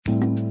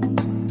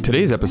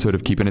Today's episode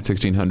of Keeping It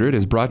 1600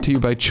 is brought to you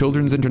by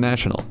Children's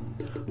International.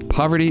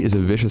 Poverty is a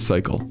vicious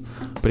cycle,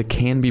 but it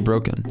can be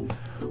broken.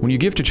 When you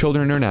give to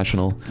Children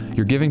International,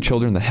 you're giving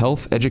children the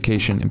health,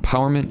 education,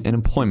 empowerment, and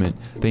employment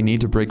they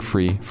need to break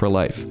free for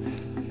life.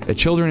 At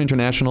Children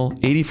International,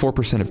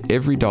 84% of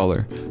every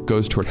dollar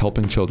goes toward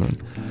helping children.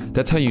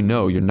 That's how you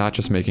know you're not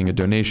just making a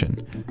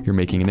donation, you're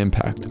making an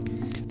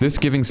impact. This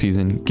giving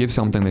season, give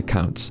something that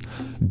counts.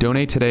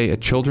 Donate today at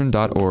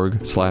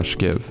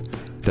children.org/give.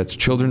 That's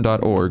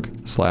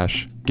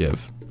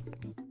children.org/give.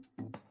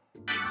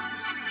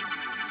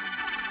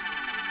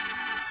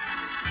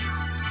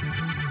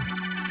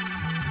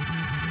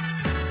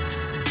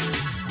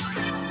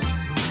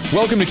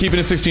 Welcome to Keeping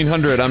It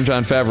 1600. I'm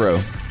John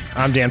Favreau.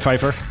 I'm Dan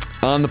Pfeiffer.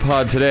 On the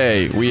pod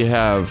today, we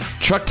have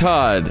Chuck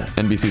Todd,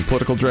 NBC's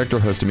political director,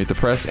 host of Meet the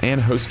Press,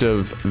 and host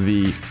of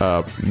the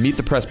Meet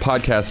the Press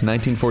podcast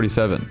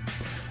 1947.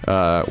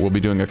 We'll be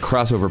doing a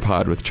crossover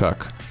pod with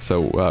Chuck.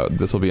 So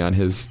this will be on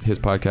his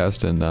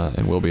podcast and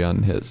we'll be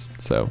on his.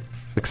 So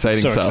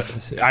exciting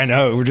stuff. I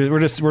know. We're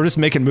just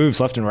making moves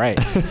left and right.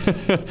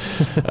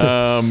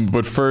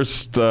 But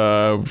first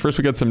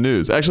we got some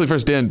news. Actually,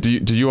 first, Dan,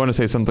 do you want to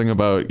say something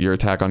about your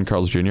attack on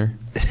Carl's Jr.?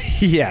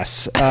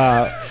 Yes.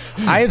 I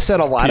have said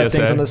a lot of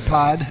things on this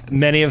pod,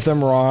 many of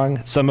them wrong,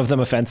 some of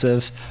them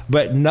offensive,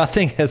 but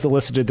nothing has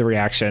elicited the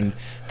reaction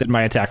that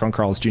my attack on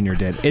Carl's Jr.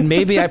 did. And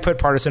maybe I put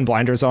partisan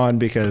blinders on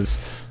because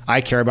I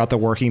care about the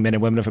working men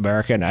and women of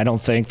America, and I don't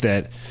think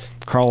that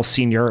Carl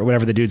Sr., or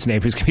whatever the dude's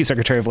name who's going to be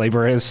Secretary of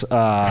Labor is, should be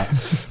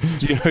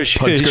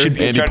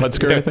Andy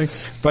Putzker, I think.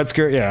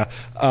 Putzker, yeah.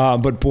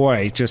 But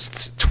boy,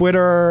 just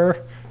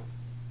Twitter,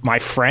 my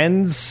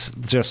friends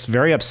just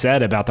very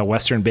upset about the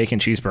Western bacon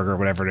cheeseburger, or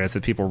whatever it is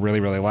that people really,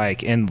 really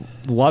like, and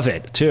love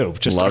it too.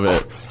 Just love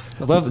it.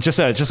 Just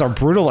a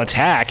brutal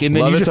attack, and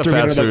then Levitt's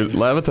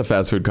a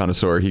fast food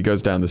connoisseur. He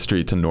goes down the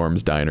street to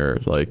Norm's Diner,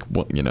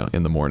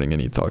 in the morning,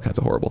 and eats all kinds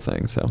of horrible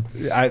things. So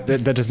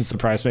that doesn't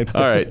surprise me.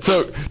 All right,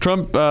 so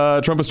Trump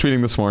was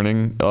tweeting this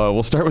morning.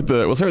 We'll start with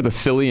the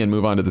silly and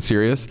move on to the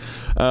serious.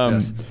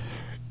 Yes.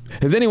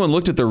 Has anyone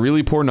looked at the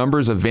really poor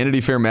numbers of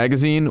Vanity Fair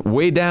magazine?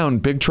 Way down,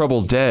 Big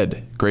Trouble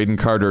dead. Graydon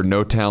Carter,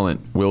 no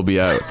talent, will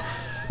be out.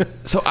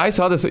 So I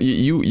saw this.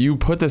 You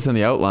put this in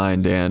the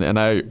outline, Dan, and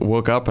I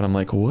woke up and I'm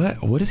like,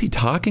 what is he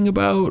talking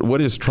about?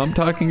 What is Trump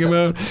talking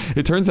about?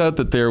 It turns out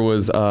that there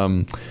was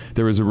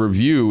a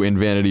review in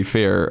Vanity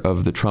Fair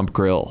of the Trump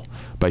Grill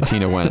by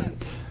Tina Wen,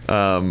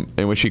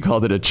 in which she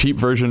called it a cheap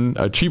version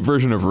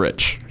of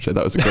rich, which I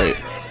thought was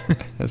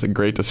that's a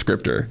great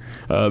descriptor.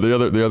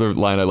 The other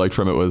line I liked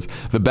from it was,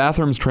 the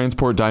bathrooms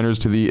transport diners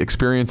to the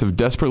experience of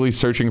desperately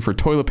searching for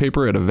toilet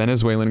paper at a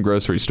Venezuelan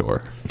grocery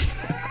store.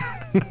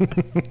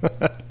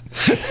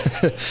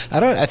 I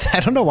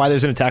don't know why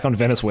there's an attack on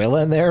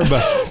Venezuela in there,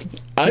 but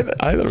I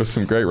thought it was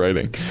some great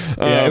writing.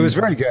 Yeah, it was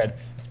very good.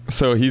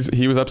 So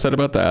he was upset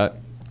about that.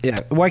 Yeah.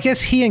 Well, I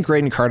guess he and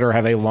Graydon Carter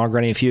have a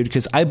long-running feud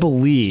because I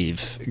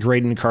believe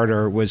Graydon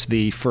Carter was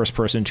the first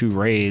person to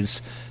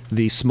raise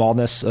the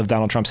smallness of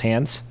Donald Trump's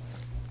hands.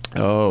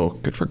 Oh,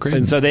 good for Graydon.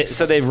 And so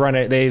they've run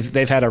it.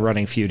 They've had a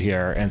running feud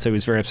here, and so he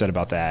was very upset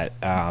about that.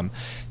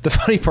 The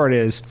funny part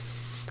is,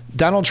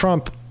 Donald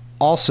Trump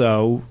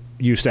also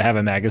used to have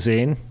a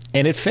magazine,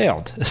 and it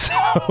failed. So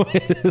he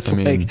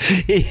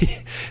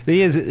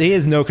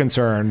has no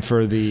concern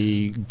for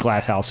the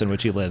glass house in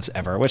which he lives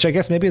ever, which I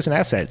guess maybe is an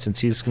asset since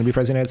he's going to be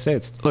president of the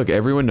United States. Look,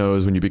 everyone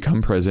knows when you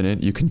become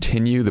president, you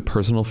continue the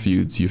personal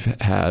feuds you've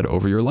had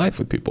over your life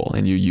with people,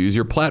 and you use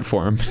your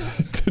platform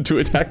to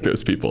attack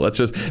those people.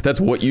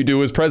 That's what you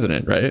do as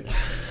president, right?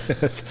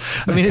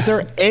 Yes. I mean, is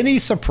there any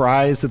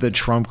surprise that the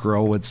Trump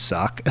Grill would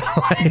suck?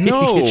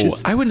 No,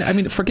 I wouldn't. I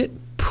mean, forget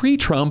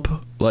pre-Trump,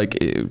 like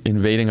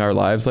invading our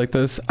lives like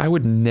this. I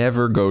would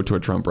never go to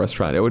a Trump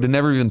restaurant. I would have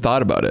never even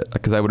thought about it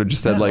because I would have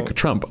just said like,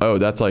 Trump, oh,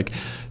 that's like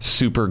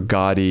super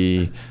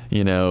gaudy,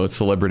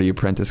 celebrity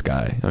apprentice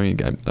guy. I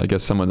mean, I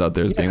guess someone's out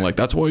there is being like,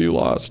 that's why you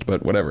lost,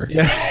 but whatever.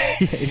 Yeah,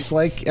 it's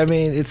like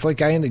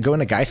going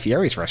to Guy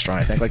Fieri's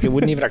restaurant. I think like it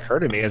wouldn't even occur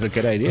to me as a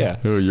good idea.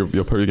 Oh, you're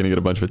probably going to get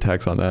a bunch of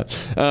attacks on that.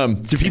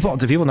 Do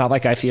people not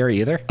like Guy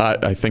Fieri either?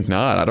 I think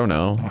not. I don't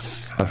know.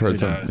 I've heard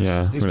some.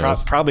 Yeah, he's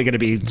probably going to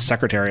be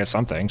secretary of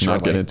something.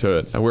 Not get into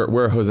it.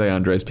 We're Jose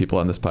Andres people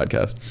on this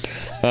podcast.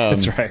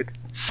 That's right.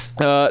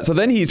 So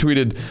then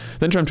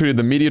Trump tweeted,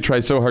 the media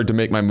tries so hard to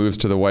make my moves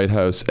to the White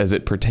House as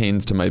it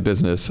pertains to my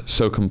business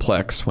so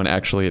complex when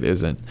actually it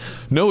isn't.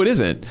 No, it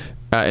isn't.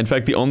 In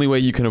fact, the only way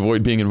you can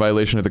avoid being in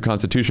violation of the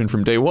Constitution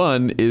from day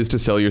one is to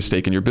sell your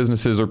stake in your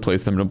businesses or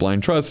place them in a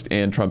blind trust,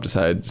 and Trump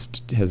has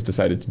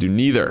decided to do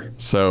neither.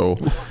 So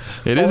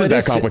it isn't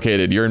that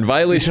complicated. You're in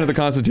violation of the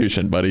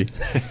Constitution, buddy.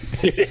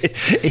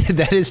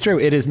 That is true.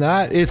 It is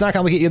not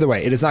complicated either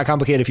way. It is not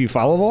complicated if you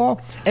follow the law.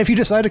 And if you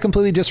decide to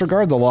completely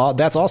disregard the law,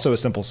 that's also a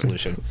simple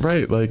solution.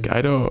 Right. Like,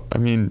 I don't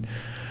know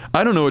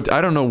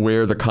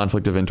where the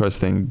conflict of interest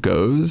thing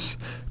goes,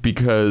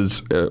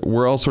 because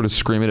we're all sort of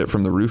screaming it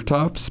from the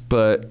rooftops,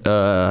 but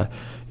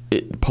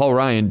Paul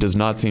Ryan does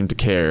not seem to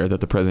care that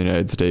the president of the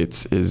United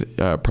States is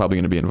probably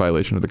going to be in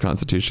violation of the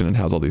Constitution and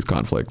has all these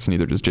conflicts.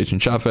 Neither does Jason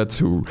Chaffetz,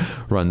 who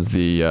runs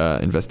the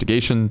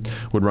investigation,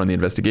 would run the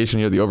investigation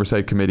here, the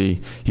Oversight Committee.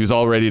 He was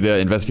all ready to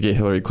investigate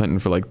Hillary Clinton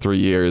for like 3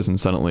 years, and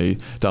suddenly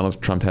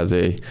Donald Trump has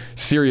a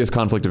serious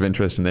conflict of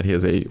interest in that he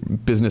has a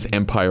business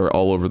empire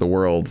all over the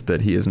world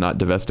that he is not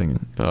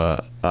divesting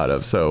out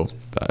of. So,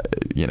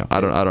 I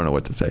don't know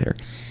what to say here.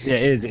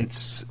 Yeah,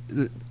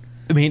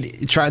 I mean,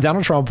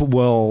 Donald Trump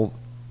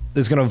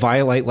is going to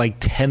violate like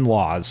 10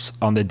 laws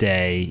on the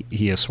day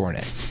he is sworn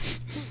in.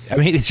 I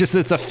mean, it's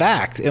a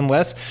fact.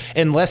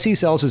 Unless he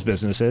sells his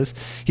businesses,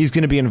 he's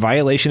going to be in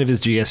violation of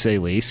his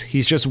GSA lease.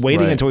 He's just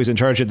waiting until he's in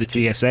charge of the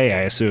GSA,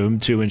 I assume,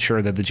 to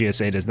ensure that the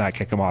GSA does not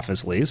kick him off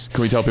his lease.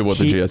 Can we tell people what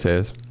the GSA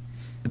is?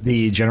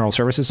 The General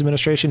Services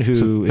Administration,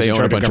 who is in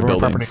charge of government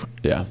buildings.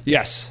 Property. Yeah.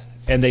 Yes.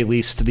 And they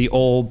leased the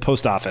old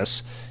post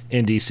office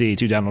in D.C.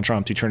 to Donald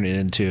Trump to turn it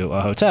into a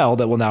hotel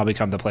that will now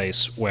become the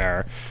place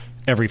where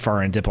every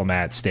foreign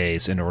diplomat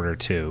stays in order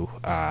to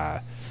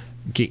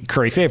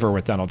curry favor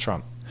with Donald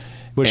Trump.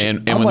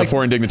 And when the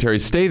foreign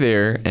dignitaries stay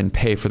there and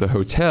pay for the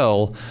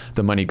hotel,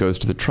 the money goes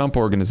to the Trump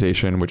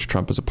Organization, which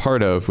Trump is a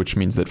part of, which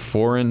means that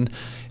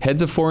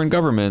heads of foreign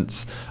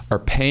governments are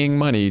paying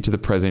money to the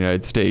President of the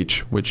United States,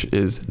 which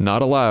is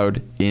not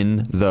allowed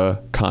in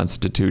the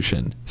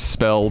Constitution.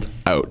 Spelled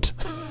out.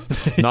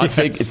 Not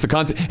fake.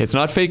 It's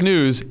not fake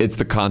news. It's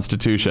the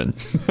Constitution.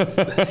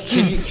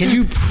 Can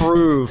you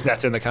prove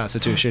that's in the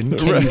Constitution?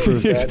 Can you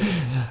prove that?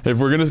 If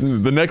we're gonna,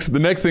 the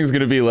next thing's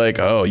gonna be like,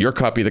 oh, your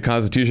copy of the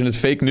Constitution is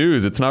fake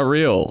news. It's not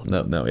real.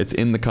 No, it's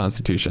in the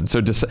Constitution. So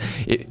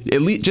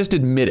at least just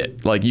admit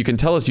it. Like, you can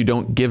tell us you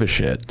don't give a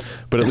shit,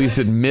 but at least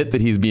admit that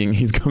he's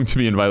going to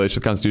be in violation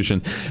of the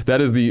Constitution. That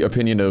is the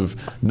opinion of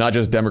not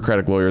just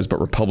Democratic lawyers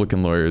but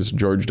Republican lawyers.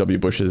 George W.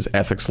 Bush's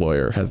ethics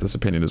lawyer has this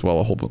opinion as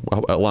well,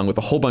 along with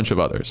a whole bunch of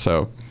others.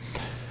 So,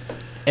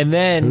 and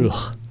then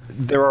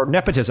there are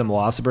nepotism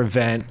laws to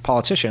prevent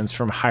politicians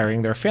from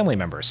hiring their family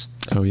members.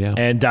 Oh yeah.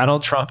 And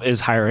Donald Trump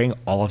is hiring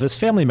all of his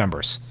family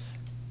members,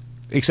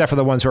 except for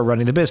the ones who are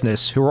running the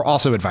business, who are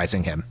also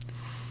advising him.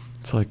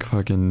 It's like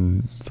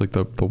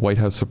the White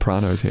House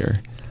Sopranos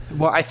here.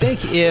 Well, I think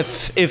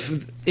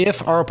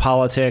if our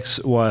politics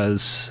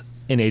was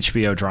an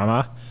HBO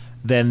drama,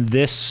 then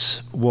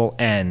this will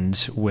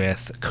end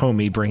with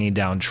Comey bringing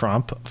down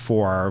Trump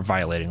for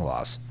violating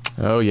laws.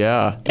 Oh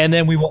yeah. And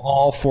then we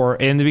will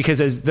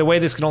because the way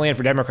this can only end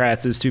for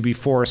Democrats is to be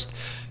forced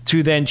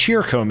to then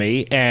cheer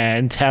Comey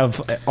and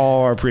have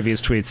all our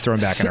previous tweets thrown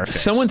back in our face.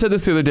 Someone said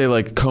this the other day,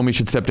 like, Comey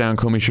should step down,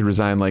 Comey should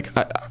resign. Like,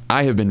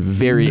 I have been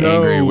very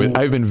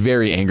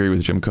angry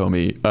with Jim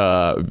Comey,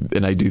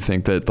 and I do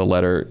think that the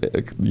letter,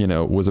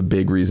 was a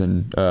big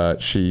reason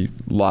she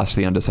lost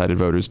the undecided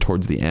voters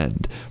towards the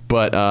end.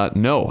 But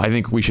no, I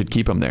think we should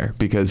keep him there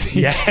because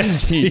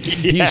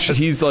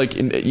he's like,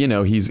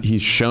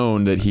 he's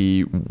shown that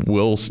he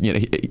will.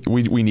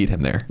 We need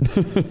him there.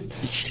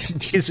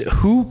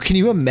 Can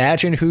you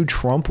imagine who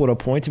Trump would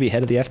appoint to be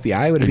head of the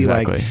FBI? Would it be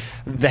like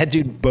that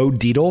dude Bo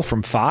Dietl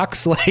from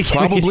Fox? Like,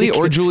 probably,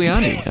 or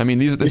Giuliani. I mean,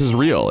 this is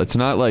real. It's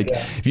not like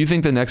if you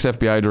think the next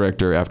FBI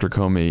director after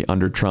Comey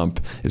under Trump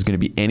is going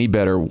to be any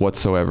better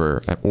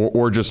whatsoever,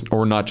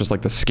 or not just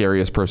like the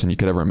scariest person you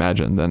could ever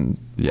imagine, then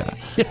yeah.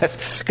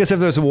 Yes, because if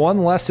there's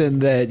one lesson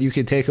that you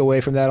could take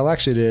away from that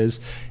election is,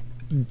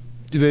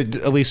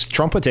 at least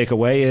Trump would take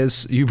away,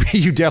 is you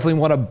definitely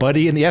want a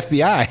buddy in the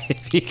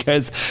FBI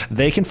because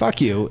they can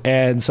fuck you.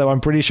 And so I'm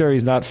pretty sure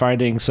he's not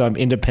finding some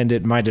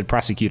independent-minded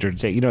prosecutor to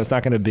take. It's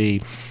not going to be,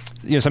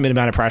 some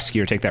independent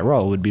prosecutor take that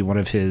role. It would be one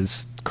of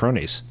his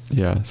cronies.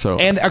 Yeah. So,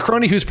 and a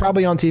crony who's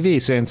probably on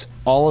TV, since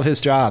all of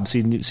his jobs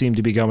seem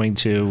to be going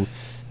to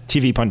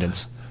TV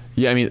pundits.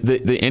 Yeah, I mean,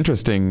 the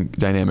interesting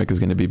dynamic is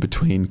going to be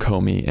between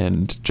Comey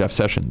and Jeff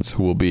Sessions,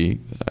 who will be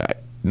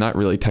not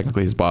really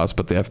technically his boss,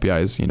 but the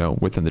FBI is,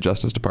 within the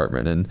Justice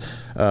Department. And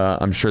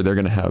I'm sure they're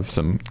going to have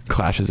some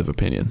clashes of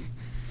opinion.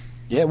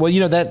 Yeah, well,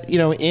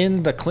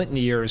 in the Clinton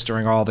years,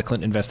 during all the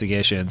Clinton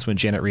investigations, when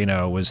Janet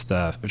Reno was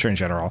the Attorney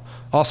General,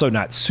 also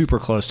not super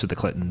close to the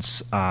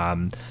Clintons,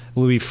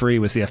 Louis Freeh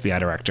was the FBI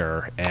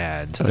director,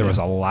 and there was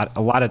a lot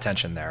of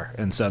tension there.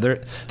 And so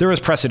there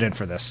was precedent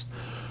for this.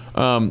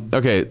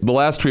 Okay, the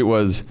last tweet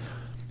was,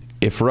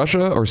 if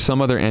Russia or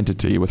some other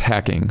entity was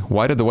hacking,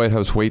 why did the White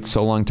House wait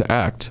so long to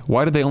act?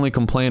 Why did they only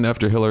complain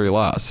after Hillary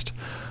lost?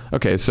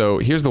 Okay, so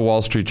here's the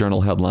Wall Street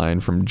Journal headline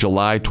from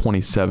July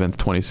 27th,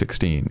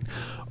 2016.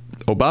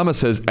 Obama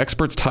says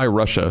experts tie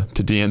Russia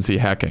to DNC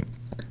hacking.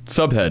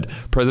 Subhead,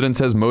 President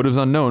says motives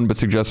unknown, but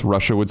suggests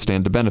Russia would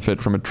stand to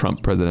benefit from a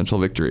Trump presidential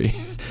victory.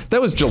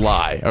 That was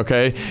July,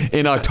 okay?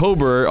 In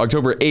October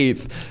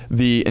 8th,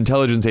 the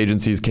intelligence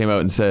agencies came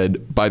out and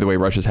said, by the way,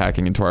 Russia's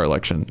hacking into our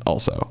election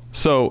also.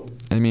 So,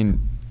 I mean,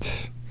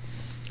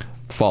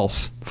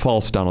 false,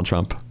 Donald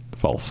Trump,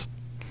 false.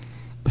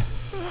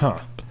 Huh.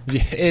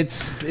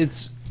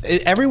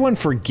 Everyone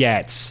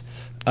forgets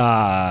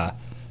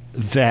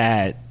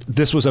that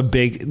this was a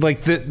big,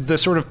 like the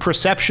sort of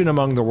perception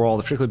among the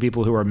world, particularly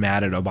people who are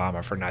mad at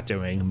Obama for not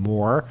doing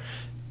more,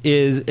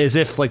 is as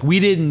if like we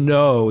didn't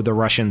know the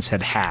Russians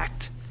had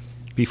hacked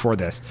before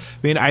this.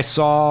 I mean, I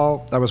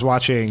was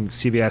watching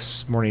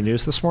CBS Morning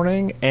News this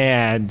morning,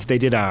 and they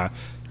did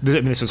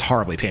this is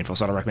horribly painful,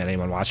 so I don't recommend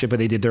anyone watch it, but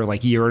they did their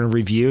like year in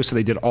review. So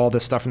they did all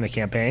this stuff from the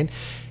campaign.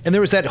 And there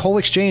was that whole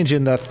exchange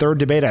in the third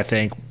debate, I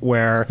think,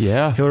 where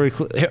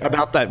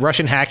about that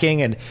Russian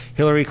hacking and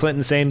Hillary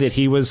Clinton saying that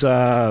he was,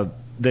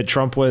 that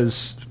Trump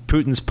was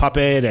Putin's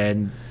puppet,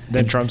 and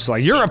then Trump's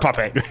like, you're a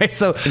puppet, right?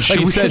 So and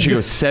she said, she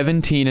goes,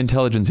 17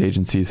 intelligence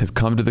agencies have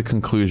come to the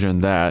conclusion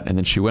that, and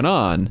then she went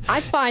on.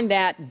 I find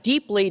that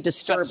deeply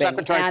disturbing,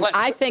 Secretary and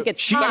Clinton, I think it's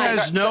she time.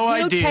 has no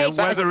idea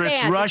whether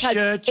it's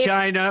Russia,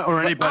 China,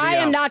 or anybody else. I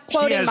am not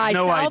quoting myself.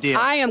 No idea.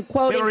 I am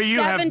quoting Hillary,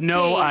 you 17, have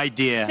no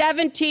idea.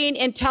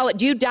 17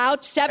 do you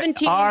doubt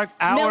 17 our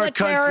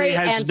military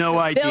has and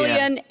no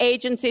civilian idea.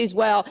 Agencies?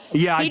 Well,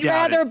 yeah, he'd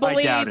rather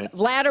believe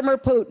Vladimir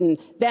Putin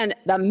than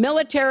the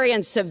military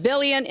and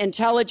civilian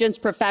intelligence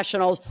professionals.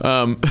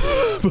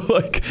 But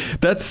like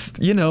that's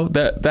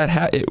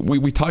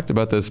we talked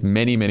about this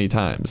many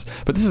times,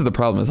 but this is the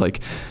problem, is like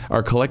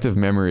our collective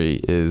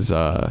memory is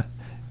not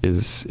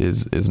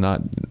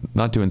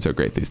doing so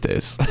great these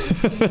days.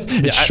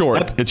 It's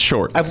short. It's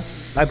short.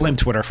 I blame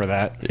Twitter for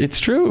that.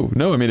 It's true.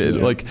 No, I mean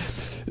like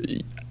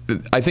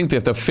I think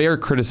that the fair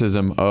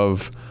criticism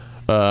of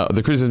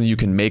the criticism you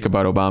can make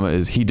about Obama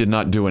is he did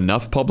not do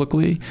enough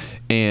publicly,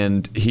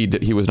 and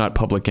he was not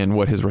public in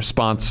what his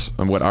response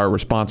and what our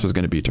response was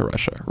going to be to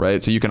Russia,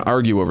 right? So you can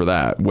argue over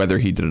that, whether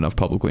he did enough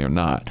publicly or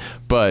not.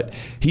 But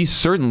he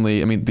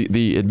certainly, I mean,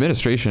 the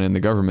administration and the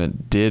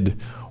government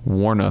did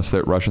warn us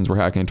that Russians were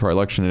hacking into our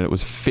election, and it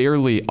was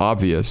fairly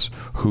obvious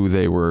who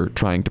they were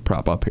trying to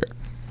prop up here.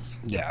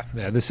 Yeah.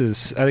 I think this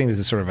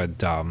is sort of a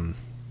dumb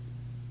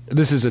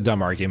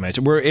argument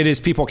where it is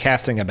people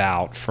casting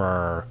about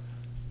for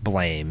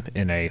blame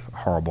in a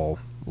horrible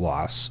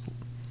loss.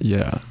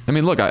 Yeah. I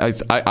mean, look,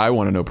 I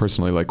want to know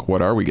personally, like,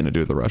 what are we going to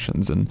do to the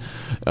Russians? And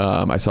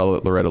I saw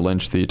Loretta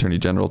Lynch, the Attorney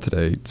General,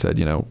 today said,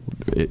 we're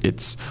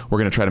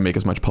going to try to make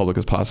as much public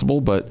as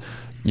possible, but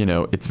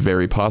it's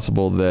very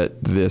possible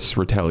that this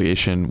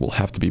retaliation will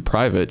have to be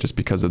private just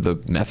because of the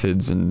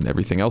methods and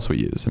everything else we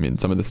use. I mean,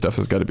 some of this stuff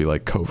has got to be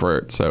like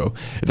covert. So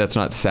that's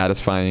not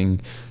satisfying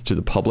to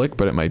the public,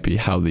 but it might be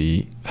how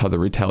the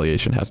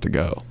retaliation has to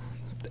go.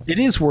 It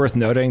is worth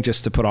noting,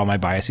 just to put all my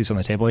biases on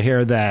the table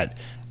here, that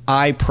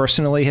I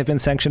personally have been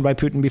sanctioned by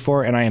Putin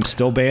before, and I am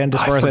still banned,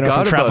 as far as I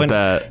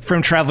know,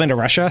 from traveling to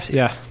Russia.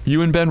 Yeah,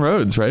 you and Ben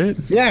Rhodes, right?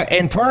 Yeah,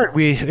 in part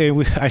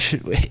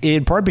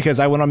in part because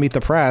I went on Meet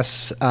the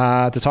Press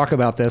to talk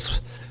about this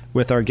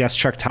with our guest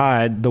Chuck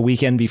Todd the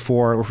weekend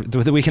before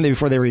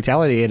they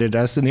retaliated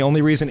us, and the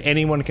only reason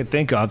anyone could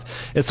think of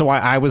as to why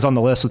I was on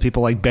the list with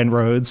people like Ben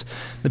Rhodes,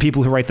 the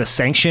people who write the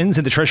sanctions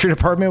in the Treasury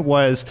Department,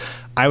 was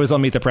I was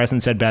on Meet the Press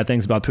and said bad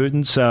things about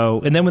Putin.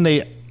 So, and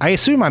then I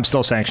assume I'm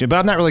still sanctioned, but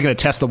I'm not really going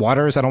to test the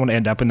waters. I don't want to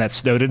end up in that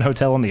Snowden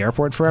hotel in the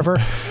airport forever.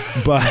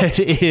 But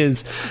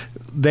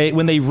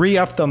when they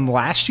re-upped them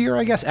last year,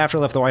 I guess, after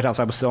I left the White House,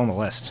 I was still on the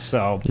list.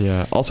 So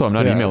yeah. Also, I'm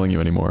not emailing you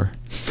anymore.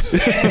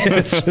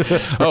 That's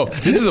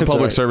this is a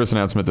public service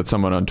announcement that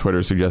someone on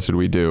Twitter suggested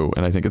we do,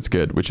 and I think it's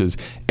good, which is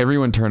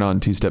everyone turn on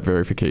two-step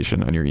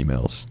verification on your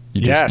emails.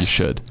 You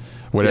should.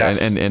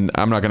 Yes. And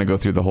I'm not going to go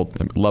through the whole.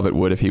 Lovett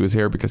would if he was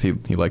here, because he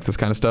likes this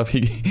kind of stuff.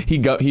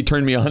 He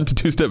turned me on to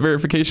two-step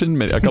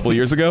verification a couple of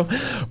years ago,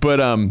 but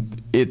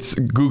it's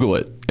Google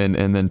it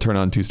and then turn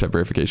on two-step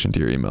verification to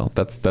your email.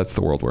 That's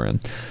the world we're in.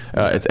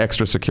 It's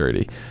extra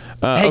security.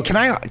 Hey, okay. Can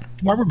I,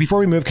 Barbara, before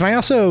we move, can I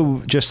also,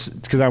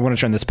 just because I want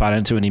to turn this pod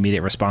into an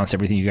immediate response to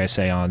everything you guys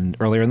say on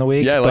earlier in the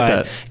week? Yeah, I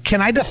like that.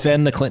 Can I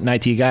defend the Clinton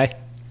IT guy?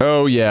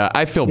 Oh, yeah.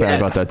 I feel bad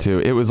about that, too.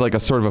 It was like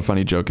a sort of a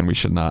funny joke, and we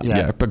should not.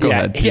 Yeah, but go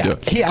ahead.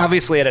 He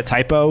obviously had a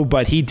typo,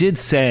 but he did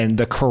send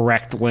the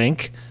correct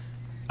link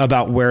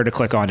about where to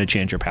click on to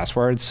change your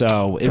password.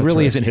 So it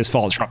really isn't his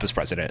fault Trump is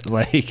president.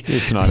 Like,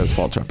 it's not his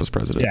fault Trump is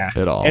president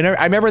at all. And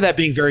I remember that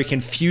being very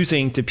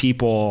confusing to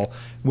people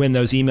when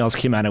those emails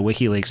came out of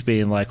WikiLeaks,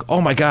 being like, oh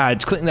my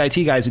God, Clinton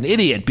IT guy's an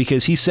idiot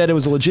because he said it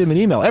was a legitimate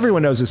email.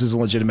 Everyone knows this is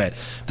legitimate.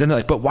 Then they're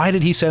like, but why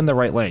did he send the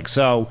right link?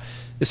 So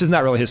this is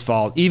not really his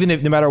fault. Even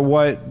if, no matter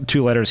what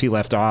two letters he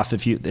left off,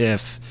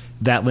 if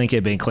that link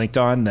had been clicked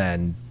on,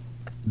 then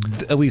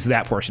at least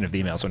that portion of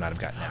the emails would not have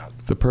gotten out.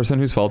 The person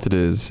whose fault it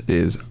is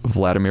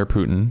Vladimir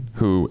Putin,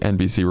 who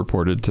NBC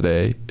reported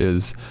today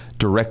is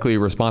directly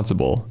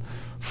responsible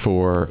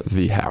for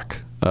the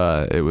hack.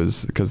 It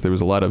was because there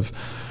was a lot of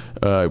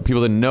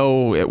people didn't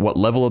know at what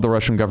level of the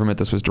Russian government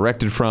this was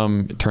directed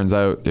from. It turns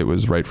out it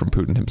was right from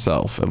Putin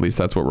himself. At least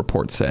that's what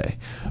reports say.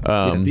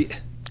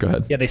 Go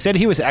ahead. Yeah, they said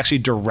he was actually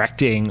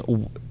directing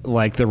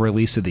like the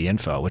release of the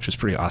info, which was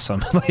pretty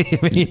awesome.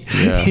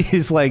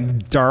 He's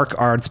like dark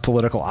arts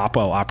political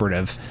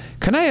operative.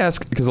 Can I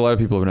ask, because a lot of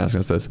people have been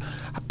asking us this,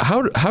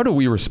 how do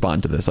we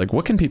respond to this? Like,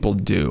 what can people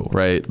do,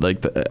 right?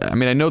 Like, I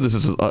mean, I know this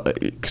is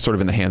sort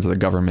of in the hands of the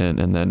government,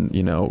 and then,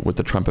 with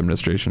the Trump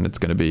administration, it's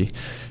going to be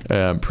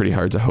pretty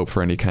hard to hope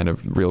for any kind of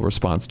real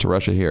response to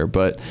Russia here.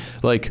 But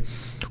like,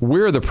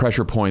 where are the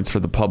pressure points for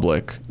the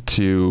public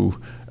to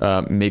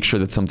make sure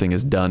that something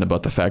is done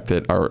about the fact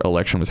that our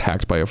election was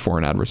hacked by a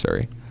foreign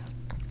adversary?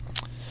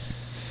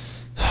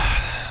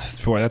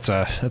 Boy, that's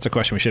a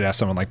question we should ask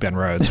someone like Ben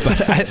Rhodes.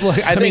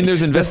 But I mean,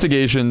 there's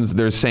investigations,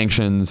 there's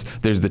sanctions,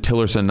 there's the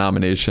Tillerson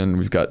nomination.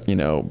 We've got,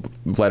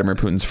 Vladimir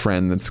Putin's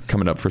friend that's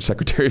coming up for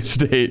Secretary of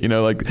State.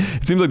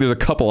 It seems like there's a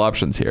couple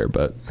options here,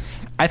 but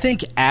I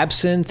think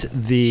absent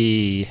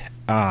the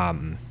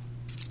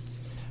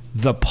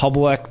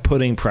public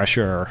putting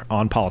pressure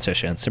on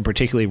politicians, and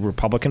particularly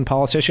Republican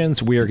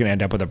politicians, we are going to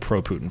end up with a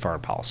pro-Putin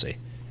foreign policy.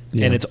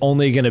 Yeah. And it's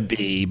only going to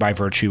be by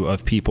virtue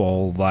of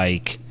people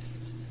like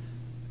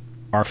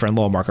our friend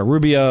Marco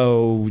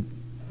Rubio,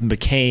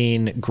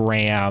 McCain,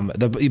 Graham,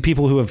 the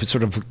people who have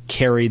sort of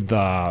carried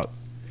the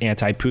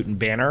anti-Putin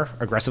banner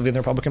aggressively in the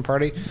Republican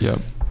Party. Yep.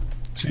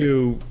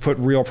 To put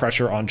real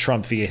pressure on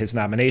Trump via his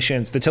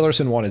nominations. The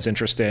Tillerson one is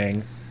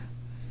interesting.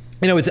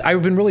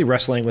 I've been really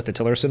wrestling with the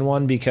Tillerson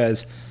one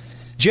because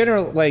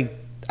generally,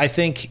 I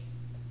think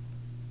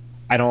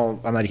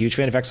I'm not a huge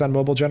fan of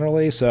ExxonMobil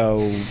generally, so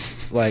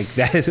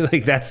that, I don't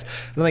think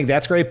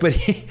that's great. But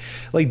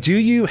do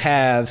you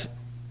have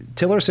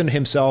Tillerson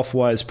himself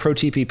was pro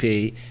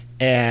TPP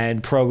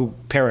and pro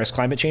Paris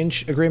climate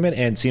change agreement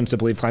and seems to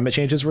believe climate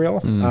change is real,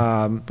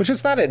 which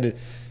is not a.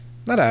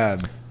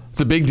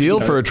 It's a big deal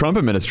for a Trump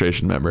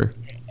administration member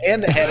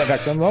and the head of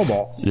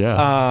ExxonMobil.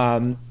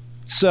 Yeah.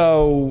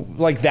 So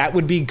that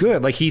would be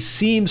good. He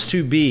seems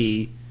to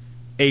be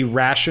a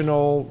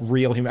rational,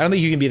 real human. I don't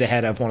think you can be the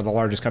head of one of the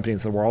largest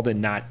companies in the world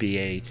and not be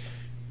a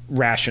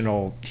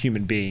rational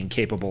human being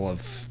capable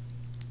of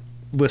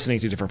listening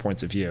to different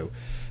points of view.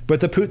 But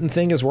the Putin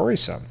thing is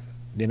worrisome,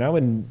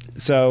 and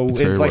so it's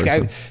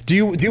worrisome. Do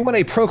you want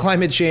a pro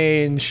climate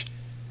change,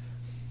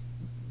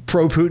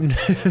 pro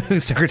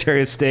Putin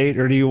Secretary of State,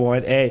 or do you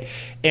want a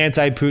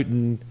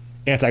anti-Putin,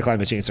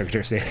 anti-climate change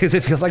Secretary of State? Because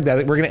it feels like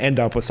that we're going to end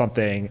up with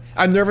something.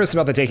 I'm nervous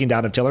about the taking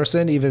down of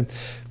Tillerson, even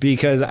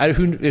because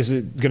who is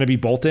it going to be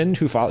Bolton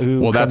who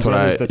well, that's what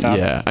as the top?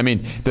 Yeah. I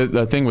mean,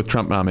 the thing with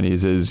Trump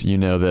nominees is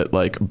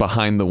that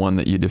behind the one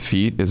that you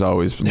defeat is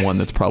always one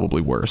that's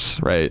probably worse,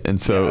 right?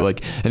 And so I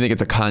think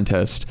it's a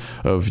contest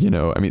of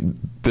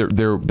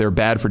they're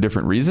bad for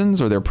different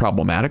reasons or they're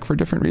problematic for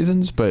different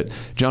reasons. But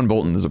John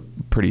Bolton is a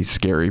pretty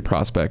scary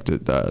prospect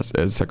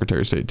as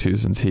Secretary of State too,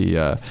 since he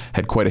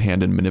had quite a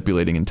hand in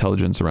manipulating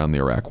intelligence around the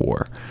Iraq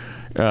War,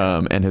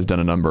 and has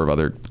done a number of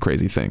other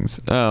crazy things.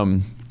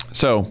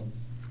 So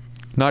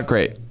not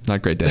great, Dan.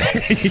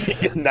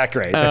 Not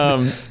great.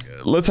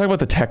 Let's talk about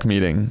the tech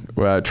meeting,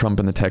 Trump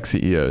and the tech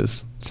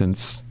CEOs,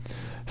 since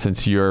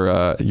you're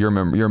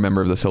a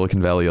member of the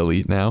Silicon Valley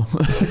elite now.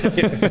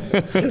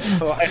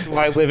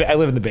 I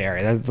live in the Bay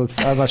Area.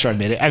 I'm not sure I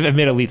haven't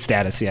made elite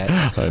status yet.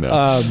 I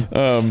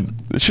know.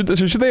 Should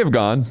they have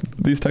gone,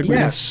 these tech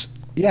meetings?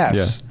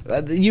 Yes.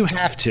 Yeah. You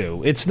have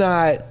to. It's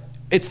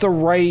the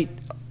right.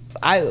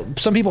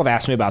 Some people have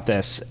asked me about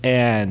this,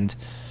 and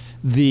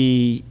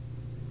the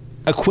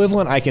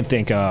equivalent I can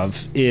think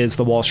of is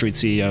the Wall Street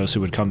CEOs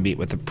who would come meet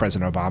with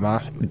President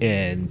Obama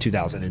in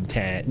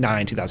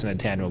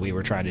 2010 when we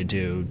were trying to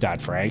do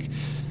Dodd-Frank.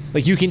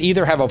 You can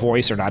either have a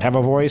voice or not have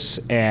a voice,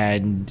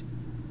 and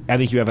I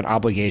think you have an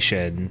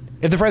obligation.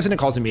 If the president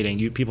calls a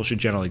meeting, people should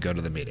generally go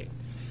to the meeting.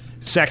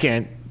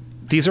 Second,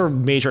 these are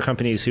major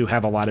companies who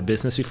have a lot of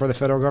business before the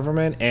federal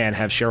government and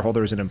have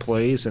shareholders and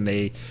employees, and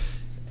they,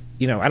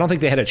 I don't think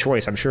they had a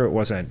choice. I'm sure it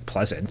wasn't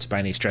pleasant by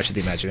any stretch of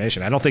the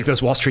imagination. I don't think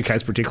those Wall Street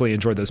guys particularly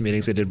enjoyed those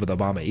meetings they did with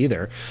Obama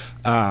either.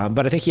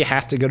 But I think you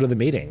have to go to the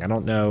meeting. I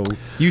don't know.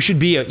 You should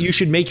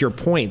make your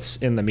points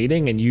in the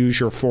meeting and use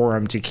your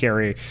forum to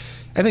carry.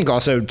 I think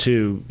also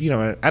to,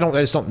 I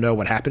just don't know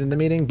what happened in the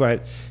meeting,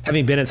 but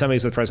having been in some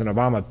meetings with President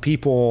Obama,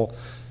 people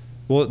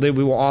we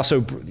will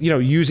also,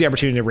 use the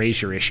opportunity to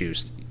raise your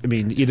issues. I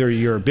mean, either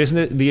your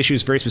business, the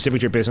issues very specific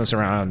to your business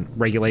around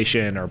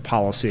regulation or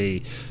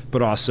policy,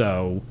 but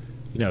also,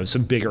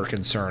 some bigger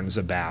concerns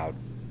about,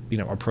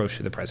 approach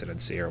to the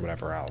presidency or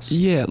whatever else.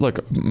 Yeah,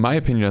 look, my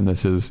opinion on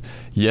this is,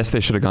 yes, they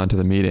should have gone to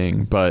the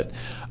meeting, but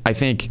I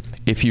think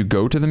if you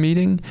go to the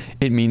meeting,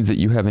 it means that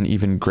you have an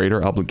even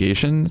greater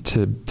obligation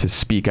to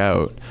speak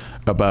out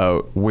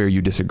about where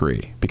you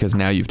disagree, because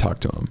now you've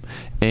talked to them.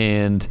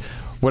 And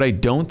what I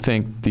don't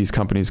think these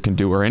companies can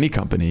do, or any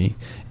company,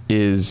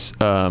 is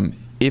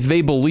if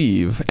they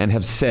believe and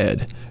have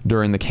said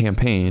during the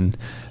campaign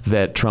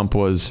that Trump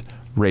was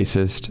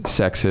racist,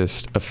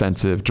 sexist,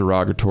 offensive,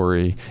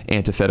 derogatory,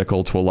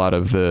 antithetical to a lot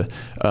of the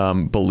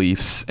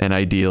beliefs and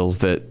ideals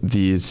that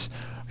these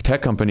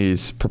tech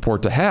companies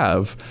purport to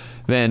have,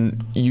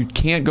 then you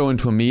can't go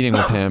into a meeting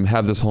with him,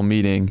 have this whole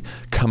meeting,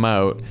 come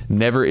out,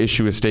 never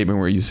issue a statement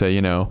where you say,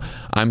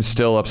 I'm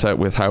still upset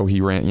with how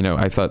he ran.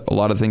 I thought a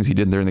lot of things he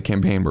did during the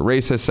campaign were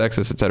racist,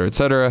 sexist, et cetera, et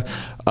cetera.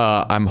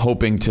 I'm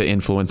hoping to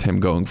influence him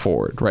going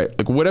forward, right?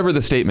 Whatever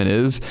the statement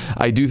is,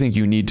 I do think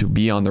you need to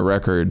be on the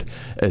record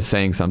as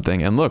saying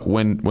something. And look,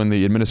 when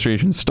the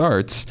administration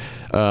starts,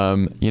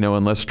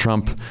 unless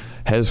Trump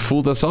has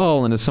fooled us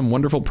all and is some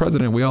wonderful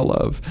president we all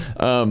love,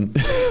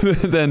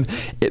 then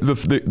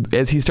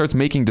as he starts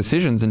making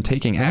decisions and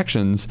taking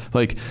actions,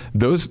 like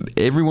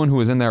everyone who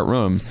is in that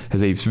room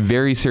has a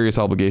very serious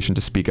obligation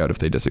to speak out if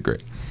they disagree.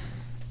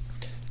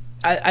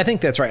 I think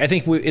that's right. I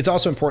think it's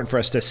also important for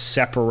us to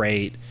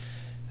separate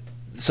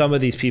some of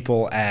these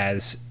people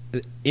as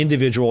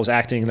individuals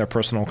acting in their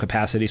personal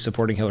capacity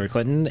supporting Hillary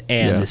Clinton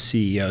and the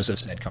CEOs of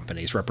said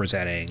companies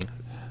representing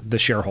the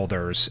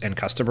shareholders and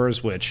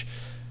customers, which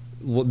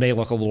may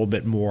look a little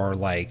bit more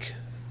like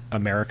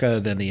America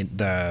than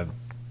the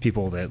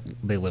people that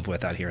they live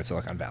with out here in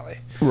Silicon Valley.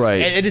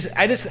 Right. And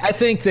I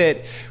think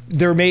that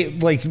there may,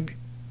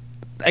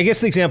 I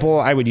guess the example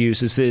I would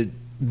use is that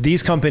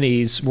these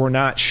companies were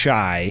not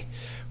shy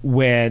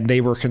when they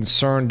were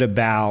concerned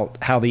about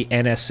how the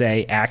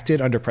NSA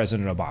acted under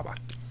President Obama.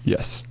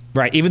 Yes.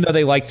 Right. Even though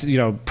they liked,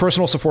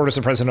 personal supporters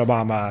of President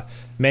Obama,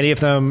 many of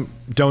them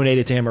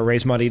donated to him or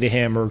raised money to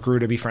him or grew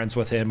to be friends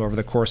with him over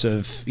the course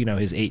of,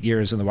 his 8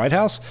 years in the White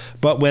House.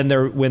 But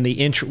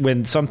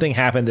when something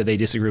happened that they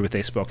disagreed with,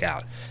 they spoke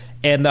out.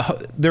 And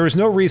there is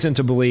no reason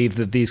to believe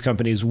that these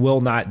companies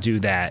will not do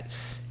that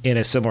in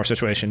a similar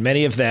situation.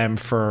 Many of them,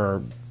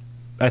 for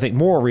I think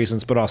moral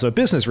reasons, but also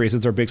business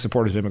reasons, are big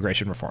supporters of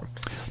immigration reform.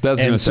 That's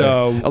going to say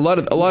a lot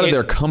of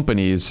their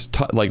companies,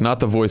 not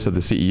the voice of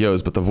the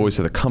CEOs, but the voice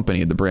of the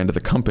company, the brand of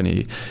the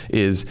company,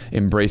 is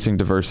embracing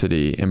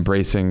diversity,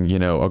 embracing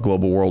a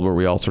global world where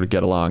we all sort of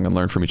get along and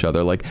learn from each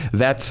other. Like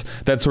that's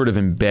sort of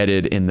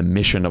embedded in the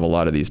mission of a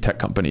lot of these tech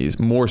companies,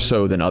 more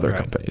so than other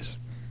companies.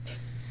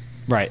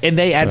 Right, and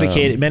they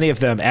advocated. Many of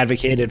them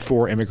advocated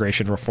for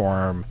immigration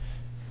reform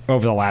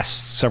over the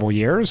last several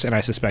years, and I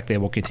suspect they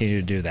will continue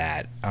to do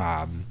that,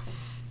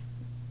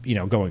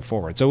 going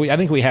forward. So I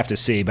think we have to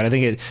see, but I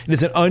think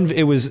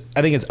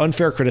it's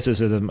unfair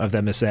criticism of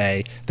them to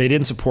say they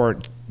didn't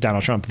support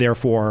Donald Trump,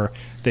 therefore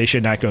they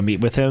should not go meet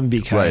with him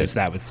because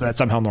that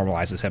somehow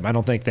normalizes him. I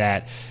don't think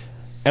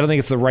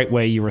it's the right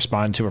way you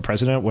respond to a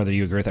president, whether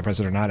you agree with that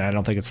president or not. And I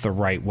don't think it's the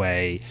right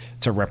way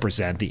to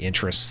represent the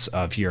interests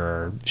of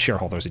your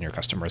shareholders and your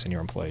customers and your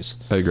employees.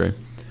 I agree.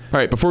 All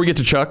right, before we get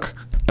to Chuck,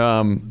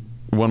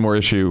 one more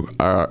issue.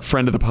 Our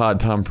friend of the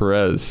pod, Tom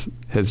Perez,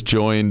 has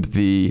joined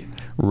the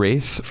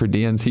race for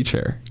DNC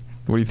chair.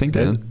 What do you think,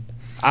 Dan?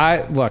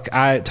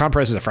 Tom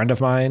Perez is a friend of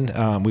mine.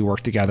 We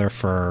worked together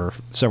for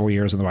several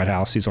years in the White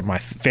House. He's one of my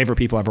favorite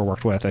people I've ever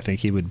worked with. I think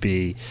he would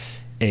be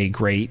a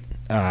great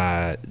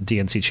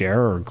DNC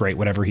chair or great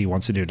whatever he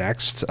wants to do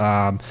next.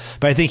 But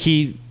I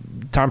think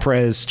Tom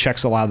Perez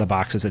checks a lot of the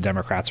boxes that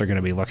Democrats are going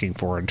to be looking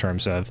for in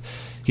terms of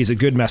he's a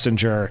good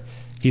messenger.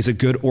 He's a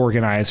good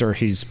organizer.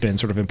 He's been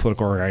sort of in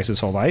political organizing his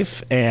whole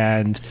life.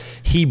 And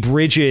he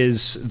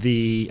bridges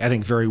I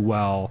think very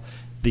well,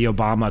 the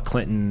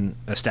Obama-Clinton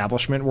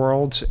establishment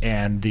world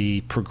and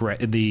the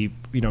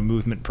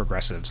movement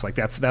progressives. Like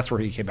that's where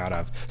he came out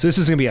of. So this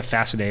is going to be a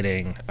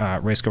fascinating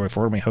race going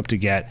forward. We hope to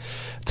get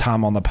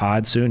Tom on the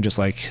pod soon, just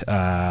like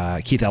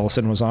Keith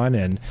Ellison was on,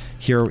 and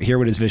hear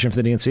what his vision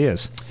for the DNC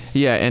is.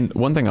 Yeah, and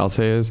one thing I'll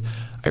say is,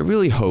 I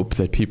really hope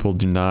that people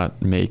do not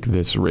make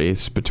this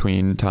race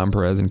between Tom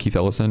Perez and Keith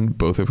Ellison,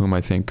 both of whom I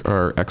think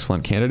are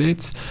excellent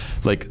candidates,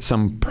 like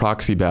some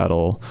proxy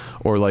battle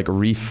or like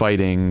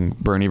refighting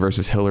Bernie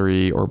versus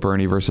Hillary or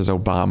Bernie versus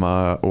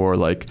Obama, or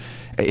like,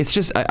 it's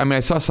just, I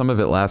saw some of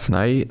it last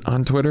night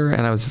on Twitter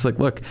and I was just like,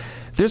 look,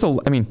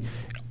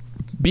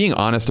 being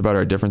honest about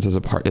our differences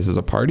as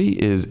a party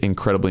is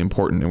incredibly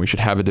important, and we should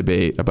have a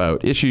debate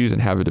about issues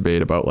and have a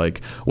debate about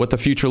like what the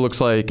future looks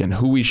like and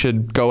who we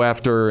should go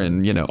after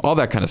and all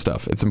that kind of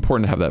stuff. It's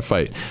important to have that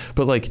fight,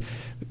 but like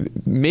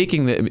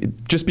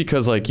just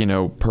because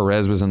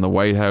Perez was in the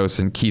White House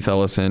and Keith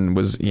Ellison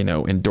was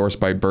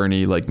endorsed by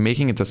Bernie, like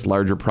making it this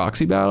larger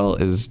proxy battle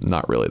is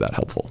not really that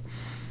helpful.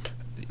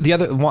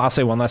 I'll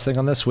say one last thing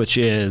on this, which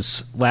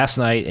is last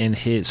night there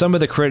was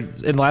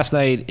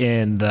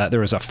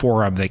a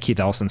forum that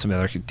Keith Ellison and some of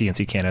the other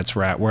DNC candidates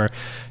were at, where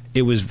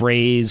it was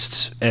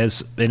raised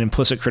as an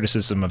implicit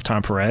criticism of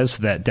Tom Perez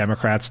that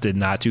Democrats did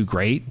not do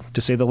great,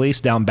 to say the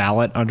least, down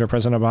ballot under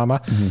President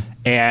Obama. Mm-hmm.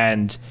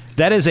 And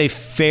that is a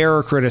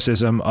fair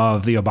criticism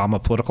of the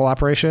Obama political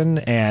operation,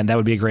 and that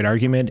would be a great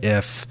argument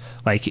if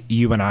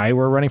you and I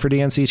were running for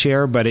DNC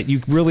chair, but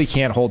you really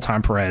can't hold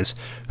Tom Perez,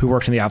 who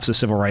worked in the Office of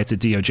Civil Rights at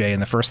DOJ in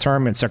the first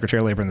term and Secretary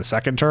of Labor in the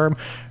second term,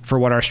 for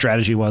what our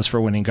strategy was for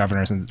winning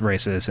governors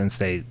races and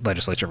state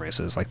legislature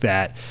races. Like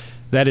that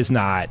is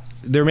not,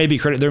 there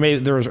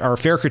are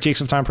fair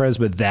critiques of Tom Perez,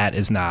 but that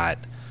is not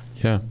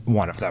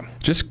one of them.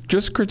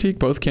 Just critique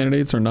both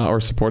candidates or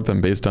support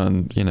them based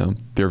on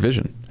their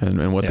vision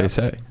and what they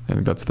say. I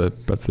think that's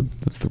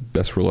the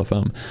best rule of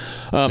thumb.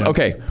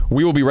 Okay,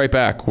 we will be right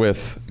back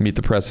with Meet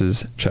the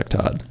Press's Chuck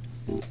Todd.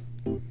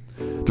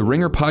 The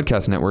Ringer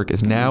Podcast Network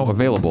is now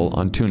available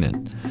on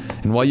TuneIn.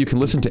 And while you can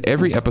listen to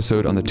every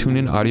episode on the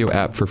TuneIn audio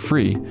app for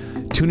free,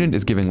 TuneIn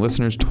is giving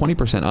listeners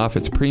 20% off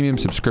its premium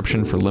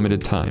subscription for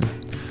limited time.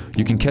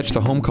 You can catch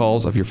the home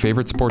calls of your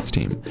favorite sports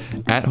team,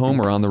 at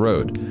home or on the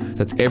road.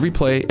 That's every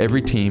play,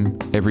 every team,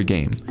 every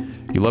game.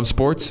 You love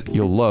sports?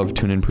 You'll love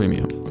TuneIn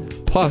Premium.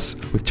 Plus,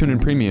 with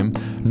TuneIn Premium,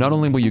 not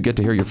only will you get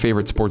to hear your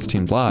favorite sports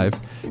teams live,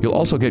 you'll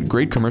also get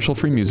great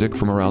commercial-free music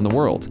from around the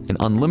world and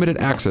unlimited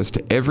access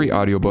to every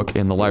audiobook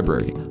in the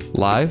library,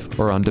 live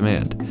or on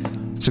demand.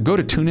 So go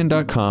to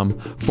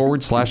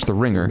tunein.com/The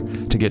Ringer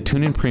to get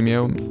TuneIn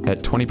Premium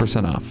at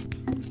 20% off.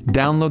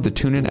 Download the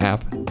TuneIn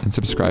app and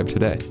subscribe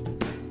today.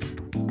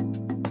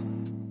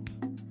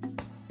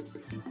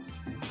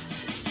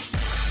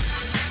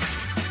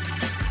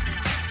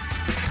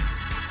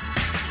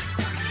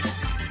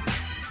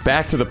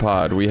 Back to the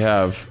pod. We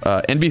have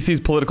NBC's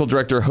political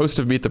director, host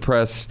of Meet the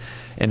Press,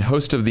 and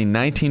host of the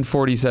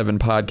 1947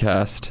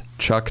 podcast,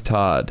 Chuck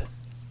Todd.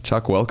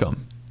 Chuck,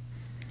 welcome.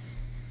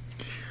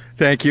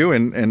 Thank you.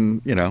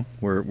 And you know,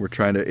 we're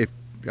trying to.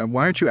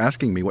 Why aren't you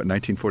asking me what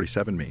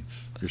 1947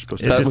 means? You're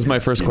supposed to. That was my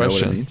first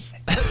question.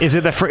 Is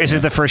it the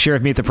first year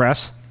of Meet the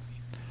Press?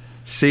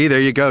 See, there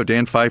you go,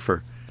 Dan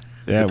Pfeiffer.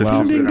 Yeah,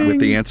 with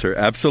the answer,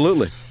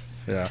 absolutely.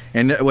 Yeah.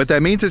 And what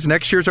that means is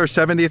next year's our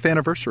 70th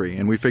anniversary,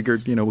 and we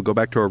figured, we'll go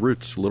back to our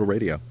roots, a little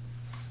radio.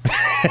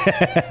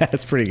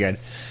 That's pretty good.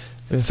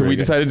 So we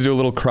decided to do a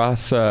little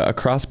cross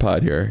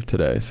pod here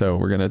today. So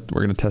we're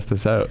gonna test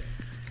this out.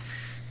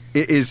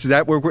 Is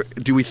that where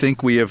do we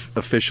think we have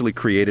officially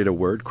created a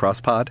word,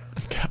 cross-pod?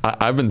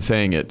 I've been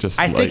saying it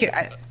just. I think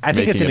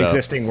it's an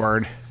existing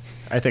word.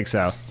 I think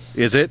so.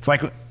 Is it? It's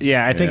like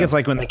I think it's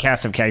like when the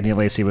cast of Cagney and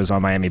Lacey was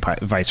on Miami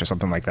Vice or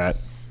something like that.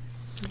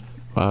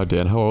 Wow,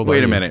 Dan, how old are you?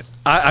 Wait a minute.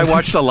 I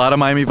watched a lot of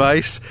Miami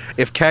Vice.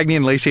 If Cagney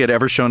and Lacey had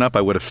ever shown up,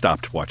 I would have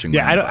stopped watching.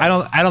 Yeah, I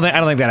don't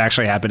think that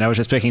actually happened. I was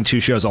just picking two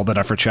shows old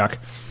enough for Chuck.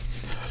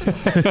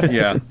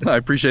 Yeah, I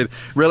appreciate it.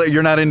 Really,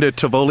 you're not into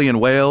Tivoli and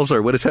Wales,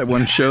 or what is that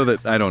one show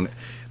that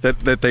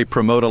that they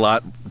promote a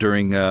lot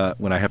during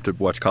when I have to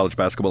watch college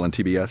basketball on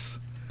TBS?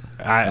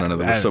 I don't know.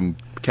 There was some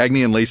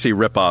Cagney and Lacey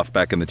ripoff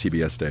back in the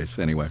TBS days.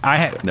 Anyway,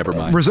 never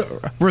mind.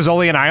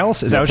 Rizzoli and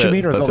Isles? Is that what you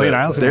mean? Rizzoli and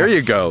Isles? There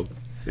you go.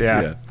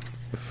 Yeah.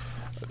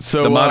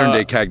 So the modern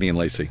day Cagney and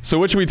Lacey. So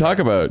what should we talk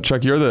about,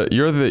 Chuck?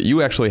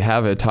 You actually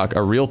have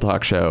a real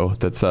talk show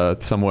that's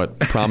somewhat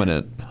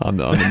prominent on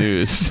the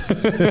news.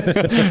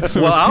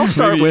 So well, I'll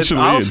start with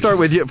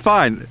you.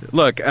 Fine.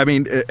 Look, I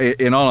mean,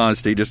 in all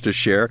honesty, just to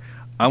share,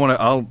 I want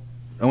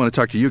to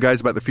talk to you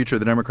guys about the future of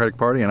the Democratic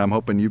Party, and I'm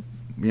hoping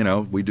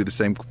we do the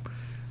same.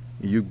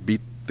 You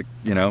beat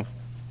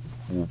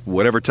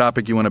whatever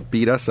topic you want to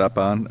beat us up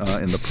on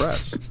in the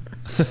press.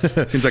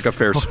 Seems like a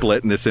fair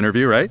split in this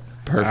interview, right?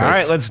 Perfect. All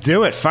right, let's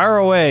do it. Fire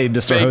away,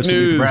 Mr. Fake Host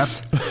news.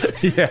 of the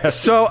Press. Yeah.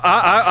 So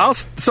I'll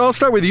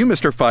start with you,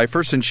 Mr.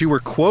 Pfeiffer, since you were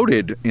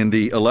quoted in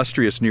the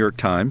illustrious New York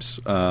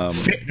Times, That's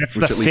which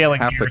the at least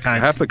failing New York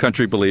Times. half the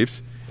country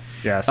believes.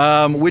 Yes.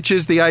 Which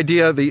is the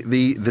idea,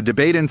 the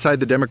debate inside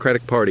the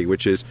Democratic Party,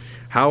 which is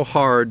how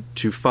hard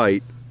to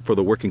fight for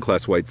the working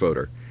class white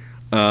voter.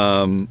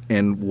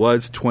 And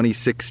was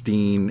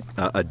 2016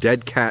 a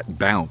dead cat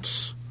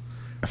bounce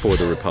for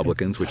the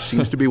Republicans, which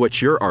seems to be what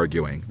you're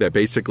arguing, that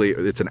basically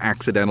it's an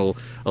accidental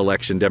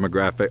election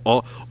demographic.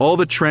 All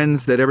the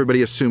trends that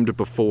everybody assumed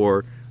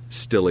before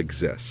still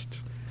exist.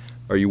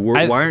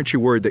 Why aren't you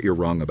worried that you're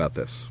wrong about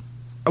this?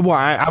 Well,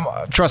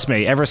 I'm trust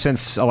me. Ever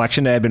since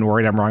election day, I've been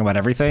worried I'm wrong about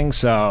everything.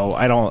 So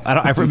I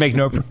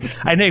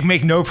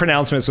make no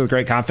pronouncements with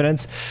great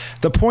confidence.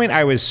 The point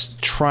I was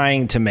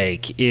trying to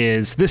make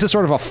is this is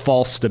sort of a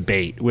false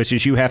debate, which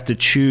is you have to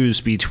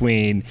choose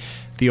between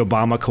the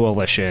Obama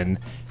coalition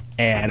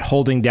and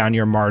holding down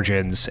your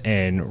margins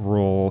in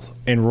rural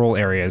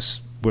areas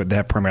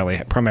that primarily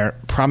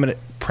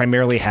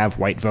have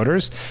white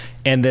voters,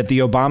 and that the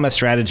Obama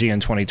strategy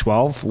in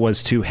 2012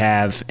 was to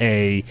have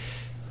a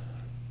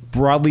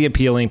broadly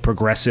appealing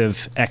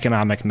progressive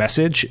economic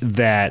message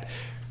that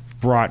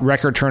brought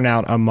record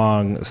turnout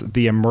among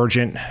the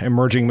emerging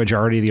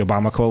majority of the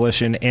Obama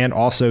coalition, and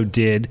also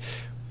did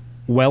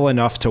well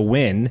enough to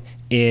win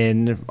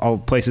in all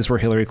places where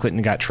Hillary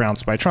Clinton got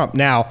trounced by Trump.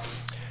 Now,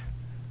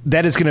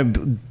 that is going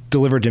to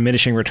deliver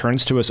diminishing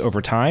returns to us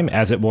over time,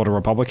 as it will to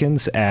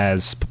Republicans,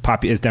 as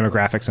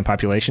demographics and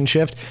population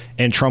shift.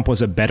 And Trump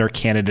was a better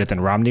candidate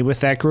than Romney with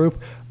that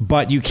group.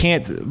 But you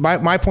can't.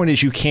 My point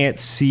is, you can't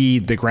see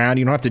the ground.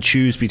 You don't have to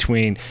choose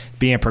between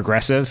being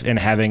progressive and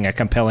having a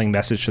compelling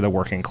message to the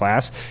working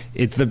class.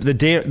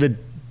 The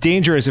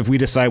danger is if we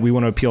decide we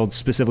want to appeal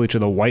specifically to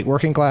the white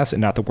working class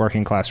and not the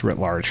working class writ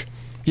large.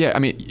 Yeah, I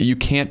mean, you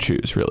can't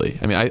choose, really.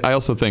 I mean, I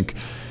also think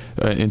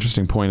an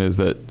interesting point is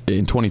that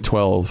in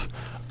 2012,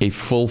 a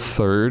full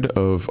third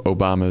of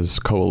Obama's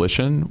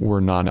coalition were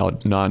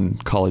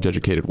non-college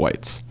educated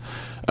whites.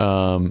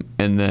 And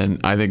then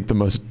I think the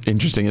most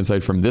interesting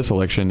insight from this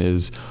election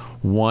is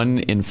 1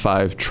 in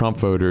 5 Trump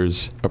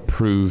voters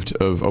approved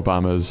of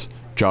Obama's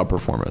job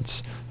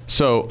performance.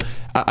 So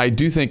I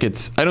don't think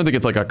it's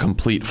like a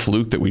complete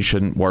fluke that we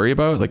shouldn't worry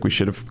about. Like, we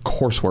should of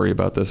course worry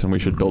about this, and we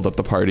should build up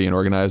the party and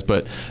organize.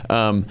 But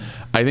I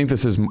think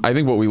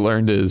what we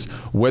learned is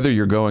whether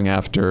you're going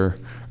after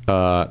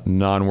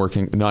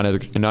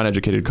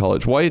non-educated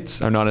college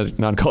whites, or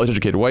non-college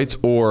educated whites,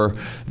 or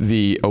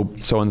the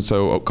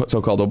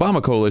so-called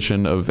Obama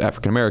coalition of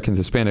African Americans,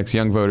 Hispanics,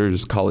 young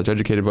voters, college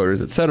educated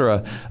voters,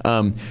 etc.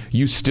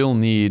 You still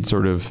need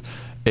sort of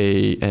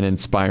an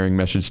inspiring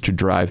message to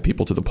drive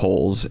people to the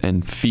polls,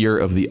 and fear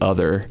of the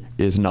other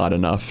is not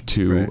enough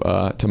to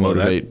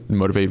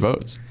motivate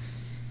votes.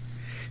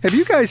 Have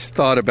you guys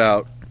thought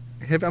about?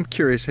 I'm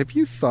curious. Have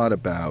you thought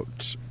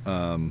about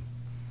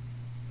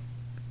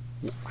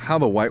how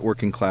the white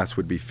working class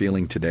would be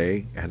feeling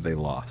today had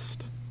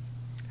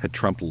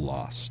Trump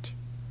lost?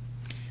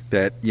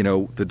 That,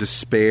 the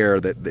despair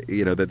that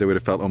that they would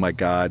have felt. Oh my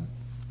God,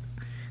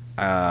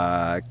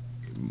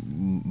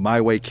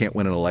 my way can't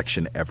win an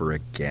election ever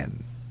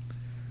again.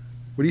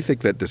 What do you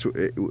think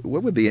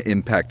what would the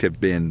impact have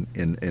been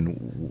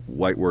in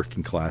white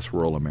working class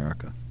rural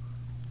America?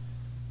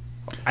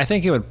 I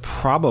think it would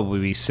probably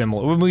be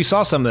similar. When we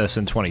saw some of this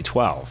in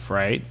 2012,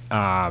 right?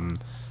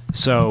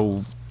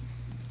 So,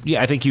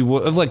 yeah, I think you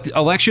would. Like,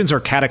 elections are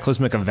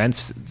cataclysmic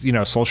events,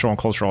 social and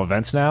cultural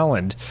events now.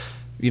 And,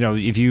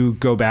 if you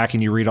go back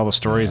and you read all the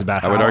stories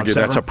about how I would argue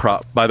that's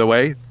by the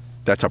way,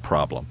 that's a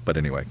problem. But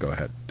anyway, go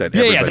ahead.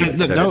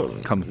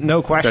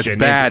 No question. That's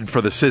bad for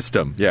the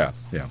system. Yeah.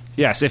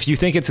 Yes, if you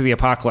think it's the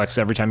apocalypse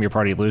every time your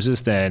party loses,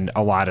 then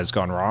a lot has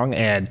gone wrong.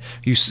 And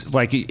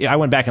I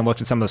went back and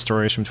looked at some of the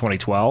stories from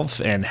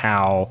 2012 and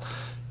how,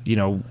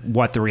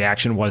 what the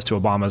reaction was to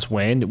Obama's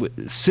win.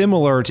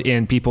 Similar to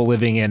in people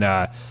living in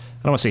I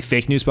don't want to say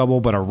fake news bubble,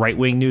 but a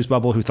right-wing news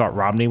bubble who thought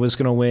Romney was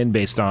going to win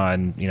based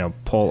on,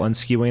 poll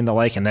unskewing and the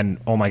like. And then,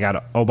 oh my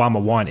God, Obama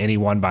won, and he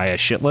won by a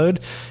shitload.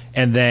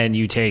 And then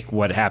you take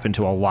what happened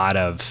to a lot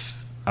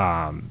of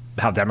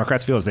how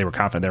Democrats feel, is they were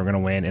confident they were going to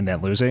win and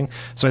then losing.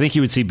 So I think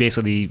you would see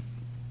basically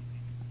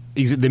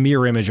the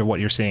mirror image of what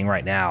you're seeing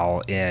right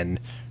now in,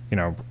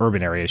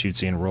 urban areas you'd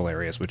see in rural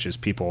areas, which is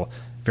people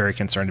very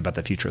concerned about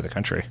the future of the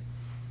country.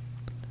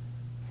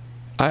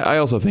 I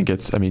also think you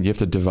have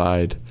to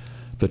divide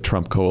the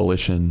Trump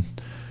coalition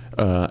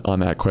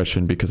on that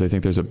question, because I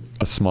think there's a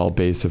small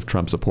base of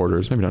Trump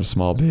supporters, maybe not a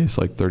small base,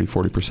 like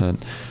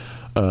 30-40%,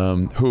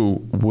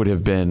 who would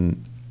have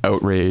been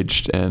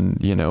outraged and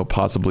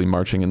possibly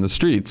marching in the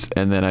streets.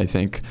 And then I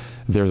think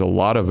there's a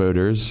lot of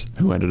voters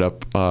who ended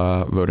up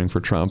voting for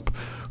Trump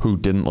who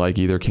didn't like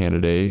either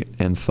candidate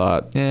and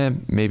thought,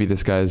 maybe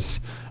this guy's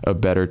a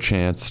better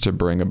chance to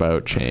bring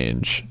about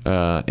change.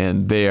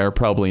 And they are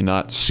probably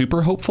not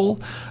super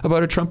hopeful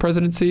about a Trump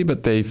presidency,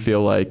 but they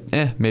feel like,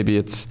 maybe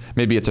it's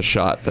a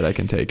shot that I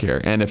can take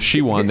here. And if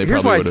she won, they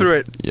probably would have. Here's why I threw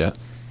it.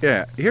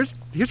 Yeah. Here's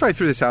why I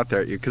threw this out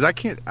there at you, because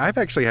I've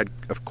actually had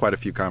quite a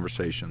few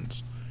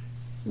conversations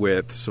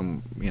with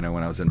some, when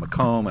I was in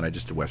Macomb and I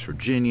just did West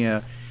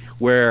Virginia,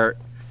 where,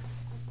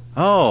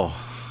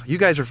 you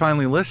guys are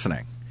finally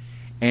listening.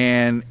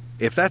 And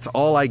if that's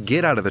all I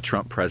get out of the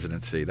Trump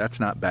presidency, that's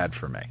not bad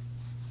for me.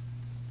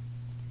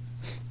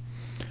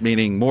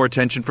 Meaning more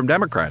attention from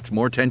Democrats,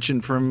 more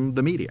attention from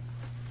the media.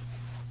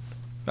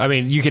 I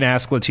mean, you can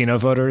ask Latino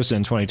voters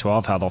in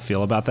 2012 how they'll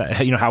feel about that.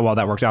 How well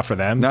that worked out for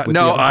them.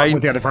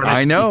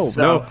 I know.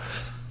 So, no.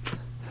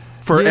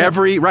 For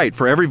every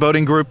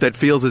voting group that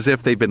feels as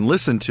if they've been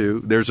listened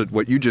to, there's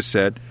what you just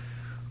said.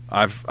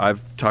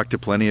 I've talked to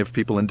plenty of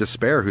people in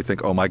despair who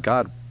think, "Oh my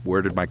God,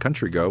 where did my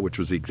country go?" Which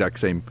was the exact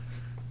same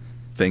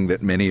thing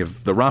that many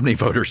of the Romney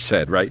voters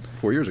said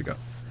 4 years ago.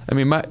 I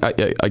mean,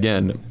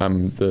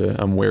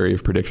 I'm wary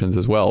of predictions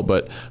as well,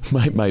 but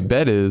my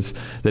bet is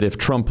that if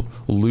Trump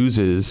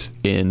loses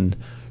in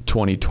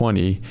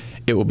 2020,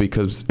 it will be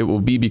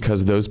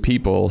because those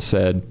people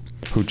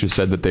who just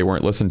said that they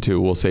weren't listened to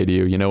will say to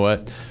you, you know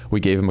what, we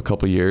gave him a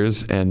couple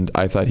years and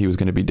I thought he was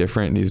going to be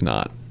different, and he's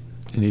not.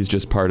 And he's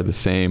just part of the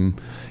same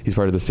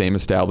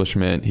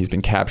establishment. He's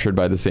been captured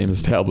by the same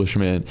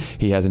establishment.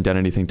 He hasn't done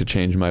anything to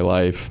change my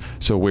life.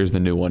 So where's the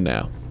new one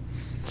now?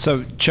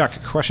 So, Chuck, a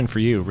question for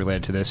you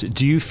related to this.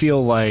 Do you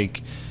feel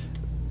like,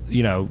 I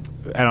don't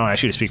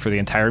ask you to speak for the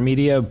entire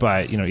media,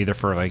 but, either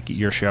for like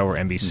your show or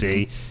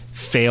NBC,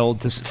 failed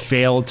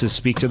to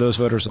speak to those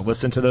voters and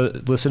listen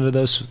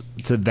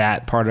to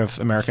that part of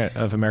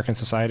American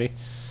society?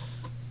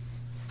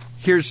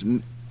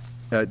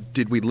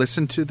 Did we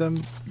listen to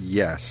them?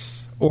 Yes.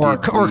 Or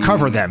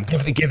cover them,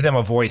 give them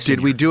a voice.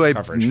 Did we do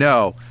coverage?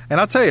 No? And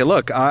I'll tell you,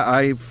 look,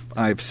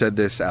 I've said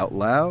this out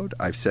loud.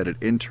 I've said it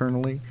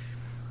internally.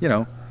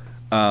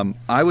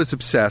 I was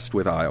obsessed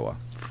with Iowa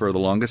for the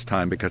longest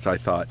time because I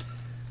thought,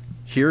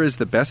 here is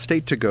the best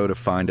state to go to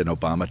find an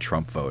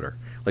Obama-Trump voter.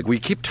 Like, we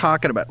keep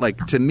talking about,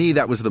 to me,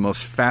 that was the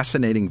most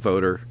fascinating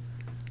voter,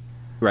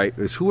 right?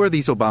 Is who are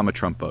these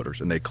Obama-Trump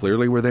voters? And they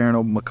clearly were there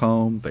in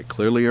Macomb. They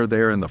clearly are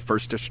there in the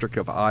 1st District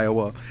of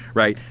Iowa,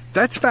 right?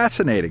 That's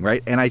fascinating,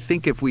 right? And I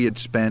think if we had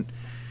spent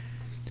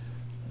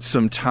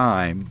some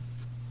time,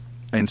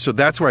 and so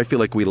that's where I feel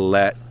like we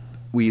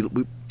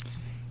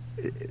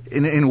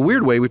in a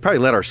weird way, we probably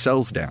let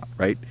ourselves down,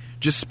 right?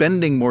 Just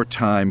spending more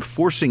time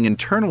forcing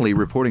internally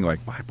reporting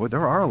boy,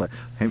 there are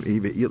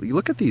you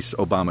look at these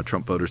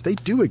Obama-Trump voters, they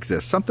do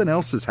exist. Something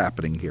else is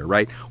happening here,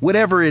 right?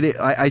 Whatever it is,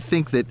 I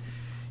think that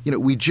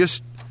we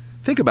just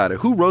think about it.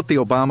 Who wrote the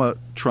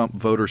Obama-Trump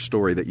voter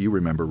story that you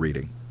remember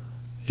reading?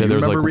 Yeah, you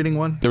remember reading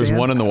one? There was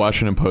one in the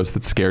Washington Post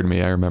that scared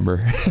me, I remember.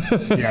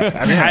 Yeah,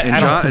 I mean, I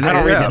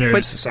don't read the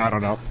news, so I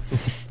don't know.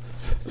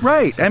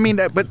 Right. I mean,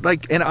 but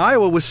and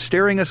Iowa was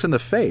staring us in the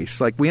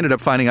face. Like, we ended up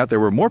finding out there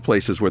were more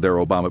places where there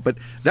were Obama, but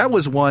that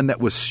was one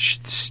that was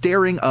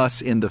staring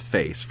us in the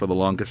face for the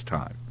longest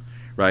time.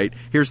 Right?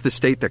 Here's the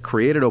state that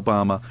created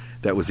Obama,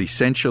 that was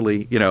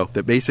essentially,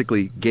 that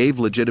basically gave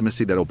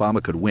legitimacy that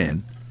Obama could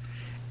win,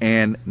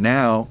 and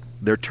now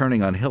they're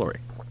turning on Hillary.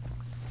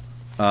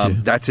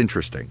 That's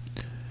interesting.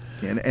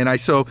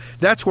 So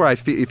that's where I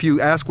feel, if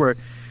you ask where,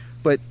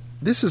 but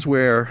this is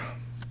where,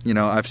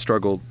 I've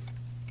struggled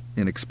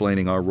in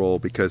explaining our role,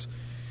 because,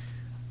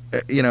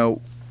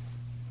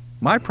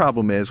 my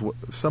problem is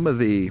some of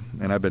the,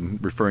 and I've been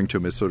referring to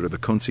them as sort of the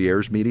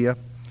concierge media,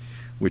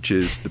 which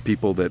is the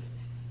people that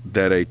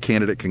a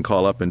candidate can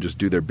call up and just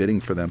do their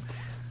bidding for them.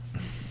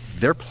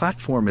 Their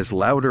platform is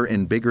louder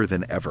and bigger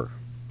than ever.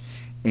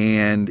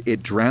 And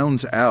it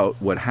drowns out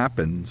what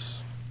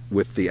happens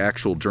with the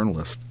actual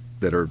journalists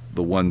that are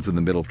the ones in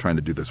the middle trying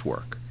to do this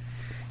work.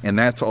 And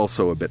that's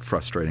also a bit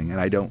frustrating, and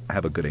I don't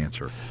have a good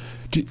answer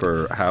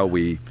for how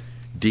we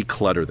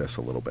declutter this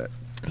a little bit.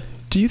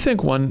 Do you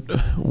think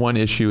one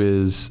issue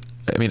is,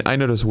 I mean, I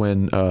noticed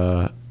when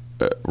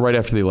right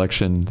after the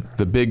election,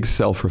 the big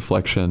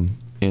self-reflection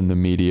in the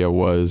media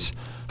was,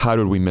 how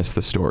did we miss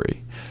the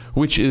story?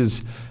 Which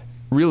is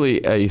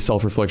really a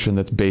self-reflection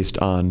that's based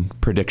on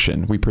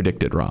prediction. We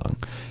predicted wrong.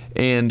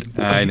 And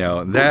I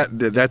know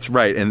that's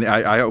right. And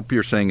I hope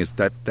you're saying is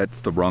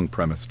that's the wrong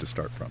premise to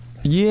start from.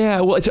 Yeah.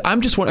 Well, I'm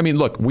just wondering, I mean,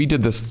 look, we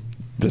did this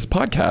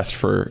podcast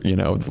for,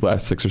 the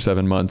last 6 or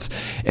 7 months.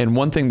 And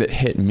one thing that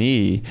hit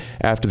me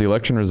after the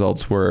election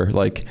results were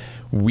like,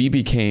 we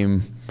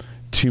became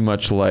too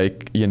much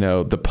like,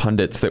 the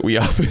pundits that we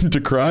often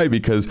decry,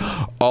 because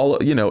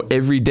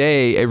every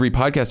day, every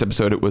podcast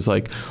episode, it was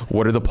like,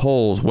 what are the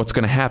polls? What's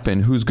going to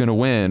happen? Who's going to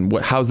win?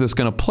 How's this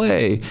going to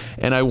play?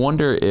 And I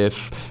wonder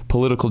if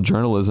political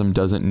journalism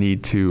doesn't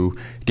need to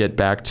get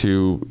back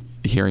to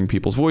hearing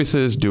people's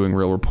voices, doing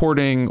real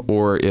reporting,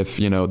 or if,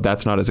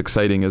 that's not as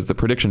exciting as the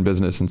prediction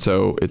business. And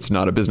so it's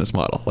not a business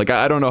model. Like,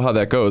 I don't know how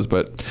that goes,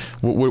 but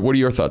what are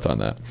your thoughts on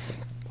that?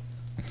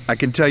 I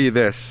can tell you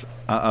this.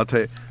 I'll tell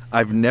you.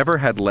 I've never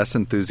had less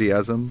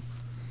enthusiasm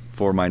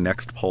for my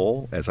next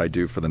poll as I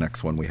do for the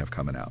next one we have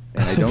coming out.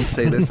 And I don't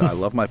say this, I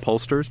love my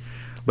pollsters,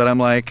 but I'm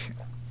like,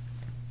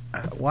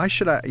 why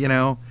should I,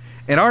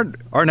 and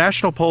our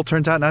national poll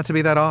turns out not to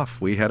be that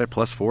off. We had it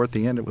 +4 at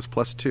the end. It was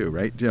 +2,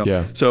 right?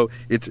 Yeah. So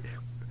it's,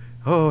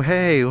 oh,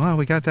 hey, well,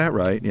 we got that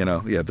right.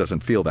 It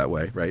doesn't feel that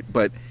way, right?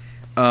 But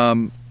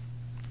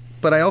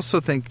I also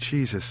think,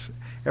 Jesus,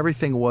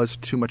 everything was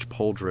too much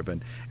poll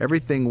driven.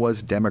 Everything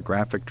was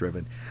demographic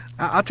driven.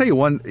 I'll tell you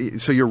one.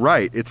 So you're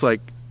right. It's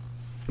like,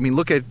 I mean,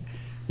 look at,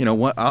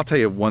 I'll tell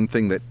you one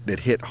thing that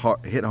hit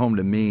home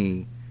to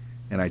me,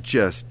 and I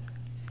just,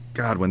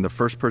 God, when the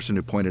first person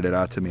who pointed it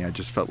out to me, I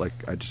felt like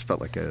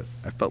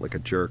a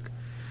jerk.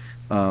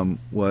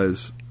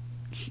 Was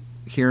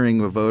hearing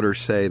a voter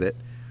say that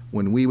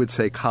when we would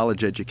say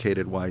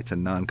college-educated whites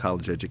and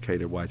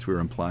non-college-educated whites, we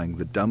were implying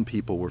the dumb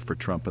people were for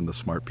Trump and the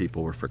smart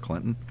people were for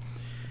Clinton,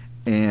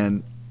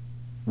 and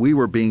we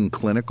were being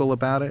clinical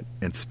about it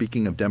and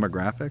speaking of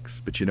demographics,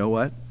 but you know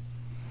what?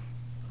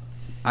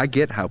 I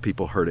get how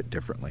people heard it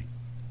differently.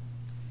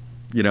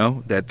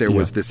 That there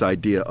was this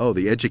idea,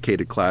 the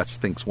educated class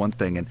thinks one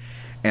thing.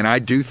 And I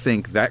do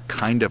think that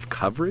kind of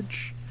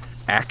coverage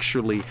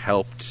actually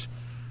helped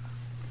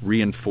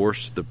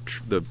reinforce the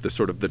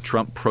sort of the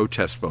Trump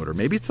protest voter.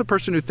 Maybe it's the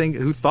person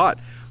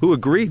who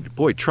agreed,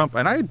 boy, Trump.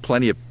 And I had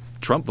plenty of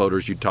Trump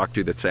voters you'd talk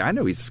to that say, I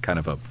know he's kind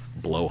of a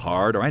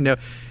blowhard, or I know.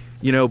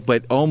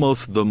 But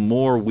almost the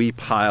more we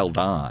piled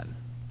on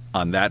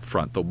that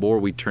front, the more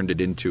we turned it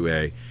into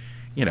a,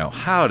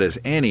 how does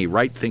any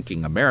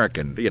right-thinking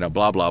American,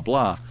 blah, blah,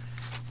 blah.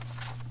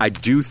 I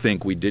do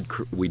think we did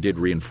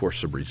reinforce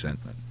some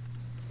resentment.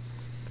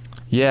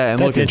 Yeah,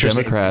 and look, as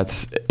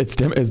Democrats,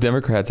 as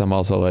Democrats, I'm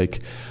also like,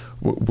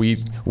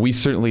 we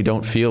certainly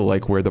don't feel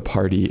like we're the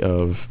party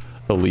of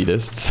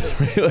elitists.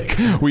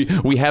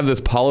 Like we have this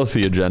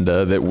policy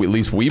agenda that at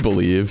least we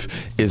believe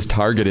is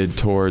targeted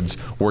towards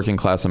working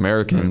class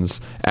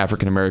Americans,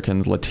 African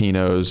Americans,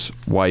 Latinos,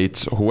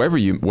 whites,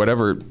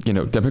 whatever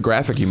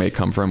demographic you may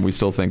come from. We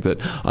still think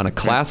that on a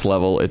class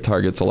level it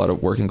targets a lot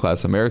of working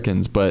class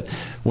Americans. But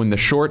when the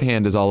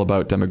shorthand is all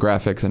about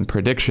demographics and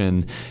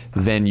prediction,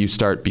 then you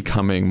start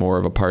becoming more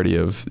of a party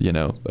of the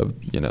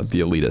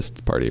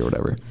elitist party or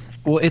whatever.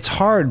 Well, it's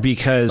hard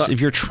because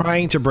if you're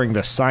trying to bring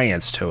the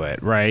science to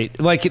it, right?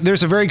 Like,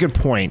 there's a very good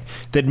point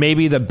that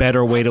maybe the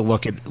better way to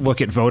look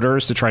at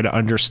voters to try to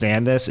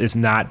understand this is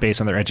not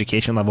based on their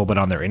education level, but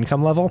on their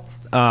income level,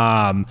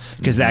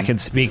 because that can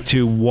speak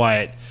to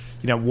what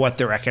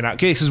their economic.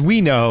 Because we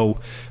know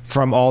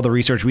from all the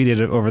research we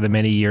did over the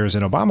many years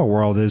in Obama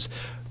world is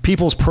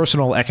people's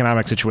personal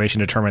economic situation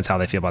determines how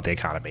they feel about the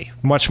economy,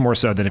 much more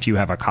so than if you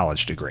have a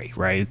college degree,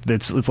 right?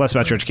 It's less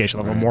about your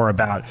education level, more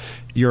about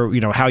your,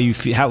 how you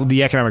feel, how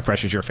the economic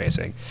pressures you're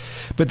facing.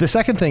 But the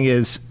second thing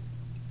is,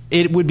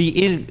 it would be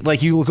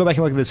you go back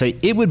and look at this, say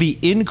it would be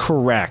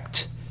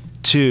incorrect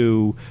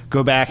to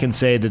go back and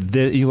say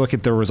that you look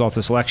at the results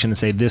of this election and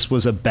say this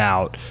was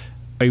about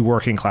a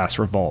working class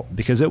revolt,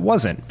 because it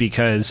wasn't,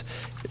 because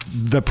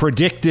the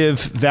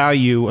predictive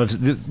value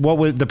of what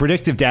was the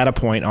predictive data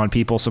point on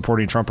people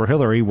supporting Trump or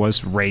Hillary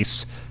was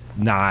race,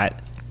 not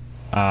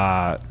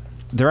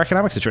their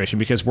economic situation.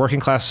 Because working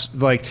class,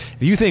 if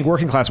you think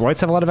working class whites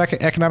have a lot of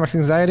economic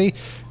anxiety,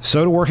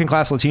 so do working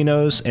class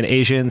Latinos and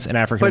Asians and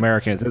African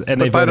Americans.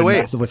 And they by the way,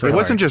 massively for it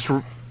Hillary. wasn't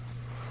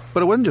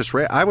just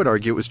race. I would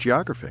argue it was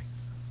geography.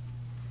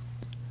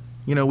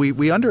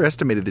 We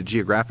underestimated the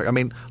geographic. I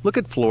mean, look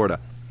at Florida.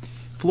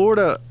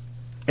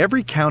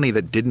 Every county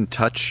that didn't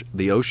touch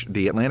the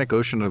Atlantic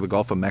Ocean or the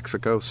Gulf of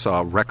Mexico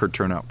saw record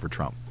turnout for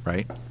Trump,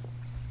 right?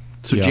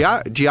 So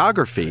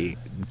geography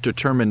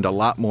determined a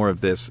lot more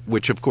of this,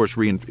 which of course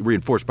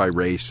reinforced by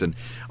race and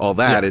all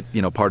that.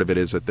 Yeah. Part of it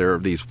is that there are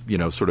these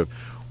sort of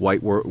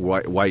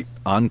white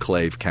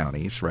enclave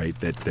counties, right,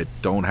 that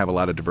don't have a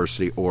lot of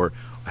diversity or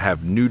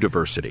have new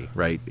diversity,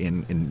 right,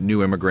 in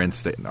new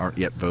immigrants that aren't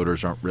yet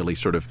voters, aren't really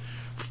sort of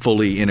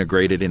fully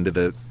integrated into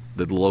the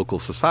local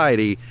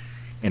society.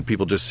 And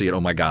people just see it,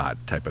 oh my God,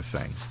 type of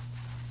thing.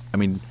 I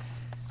mean,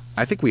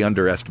 I think we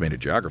underestimated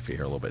geography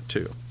here a little bit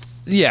too.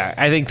 Yeah,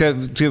 I think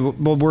that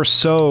we're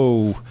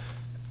so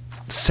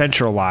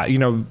centralized.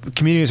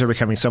 Communities are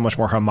becoming so much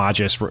more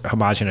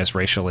homogenous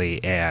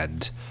racially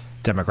and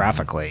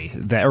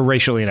demographically, or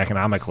racially and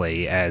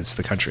economically, as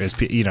the country is.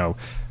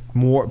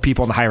 More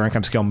people in the higher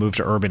income scale move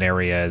to urban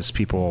areas.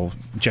 People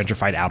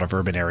gentrified out of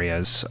urban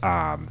areas.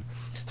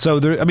 So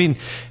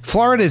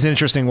Florida is an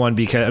interesting one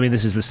because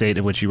this is the state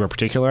in which you were a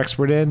particular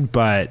expert in,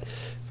 but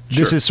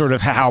this is sort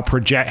of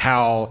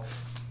how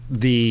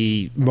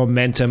the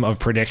momentum of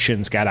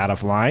predictions got out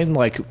of line.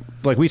 Like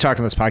we talked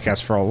on this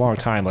podcast for a long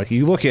time. Like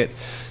you look at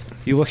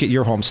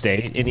your home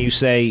state and you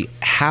say,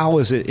 how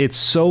is it? It's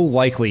so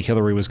likely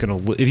Hillary was going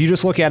to lose. If you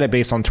just look at it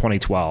based on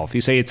 2012,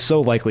 you say it's so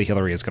likely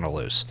Hillary is going to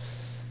lose.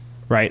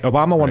 Right?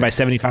 Obama won by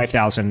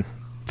 75,000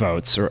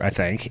 votes, or I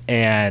think,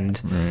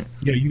 and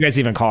you guys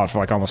even call it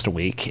for almost a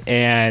week,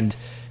 and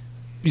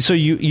so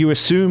you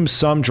assume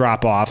some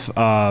drop off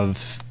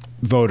of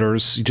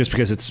voters just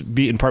because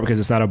in part because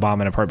it's not Obama,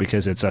 and in part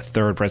because it's a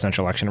third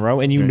presidential election in a row,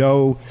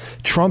 and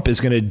Trump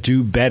is going to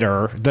do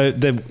better.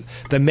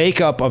 The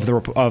makeup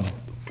of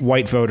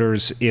white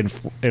voters in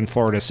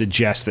Florida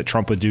suggests that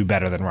Trump would do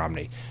better than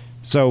Romney,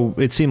 so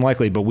it seemed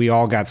likely, but we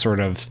all got sort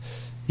of.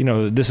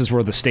 This is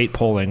where the state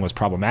polling was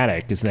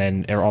problematic, is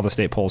then all the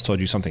state polls told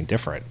you something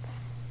different.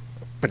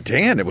 But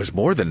Dan, it was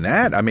more than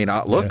that. I mean,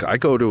 look, I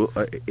go to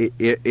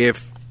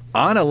if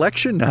on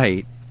election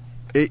night,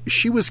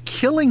 she was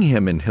killing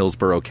him in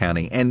Hillsborough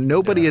County, and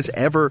nobody has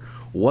ever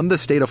won the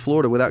state of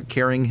Florida without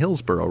carrying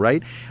Hillsborough,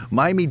 right?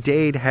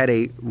 Miami-Dade had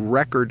a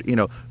record.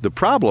 The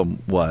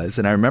problem was,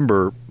 and I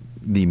remember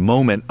the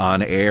moment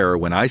on air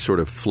when I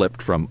sort of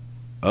flipped from,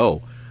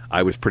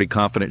 I was pretty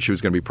confident she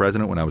was going to be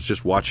president when I was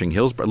just watching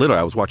Hillsborough.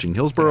 Literally, I was watching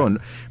Hillsborough and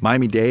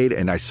Miami-Dade,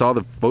 and I saw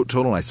the vote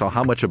total, and I saw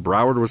how much of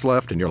Broward was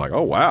left, and you're like,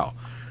 oh, wow,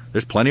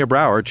 there's plenty of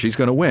Broward. She's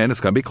going to win. It's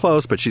going to be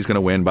close, but she's going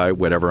to win by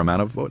whatever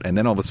amount of vote. And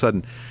then all of a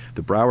sudden,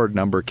 the Broward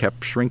number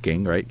kept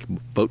shrinking, right?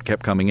 Vote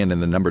kept coming in,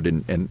 and the number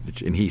didn't,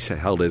 and he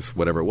held his,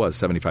 whatever it was,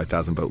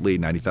 75,000 vote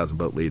lead, 90,000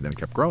 vote lead, then it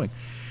kept growing.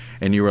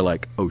 And you were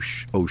like, oh,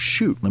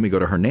 shoot, let me go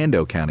to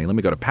Hernando County. Let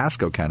me go to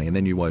Pasco County. And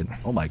then you went,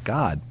 oh, my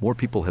God, more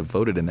people have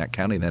voted in that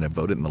county than have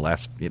voted in the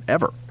last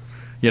ever,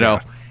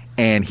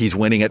 and he's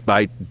winning it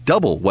by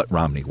double what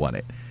Romney won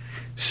it.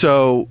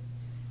 So,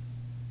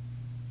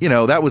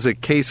 that was a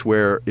case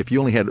where if you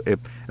only had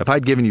if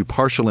I'd given you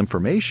partial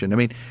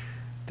information,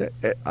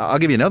 I'll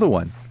give you another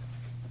one.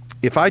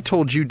 If I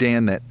told you,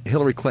 Dan, that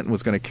Hillary Clinton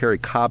was going to carry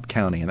Cobb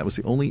County, and that was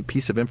the only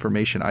piece of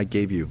information I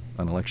gave you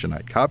on election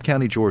night, Cobb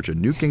County, Georgia,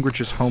 Newt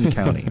Gingrich's home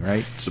county,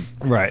 right?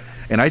 Right.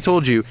 And I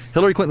told you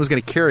Hillary Clinton was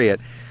going to carry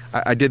it.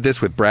 I did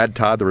this with Brad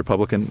Todd, the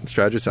Republican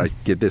strategist. I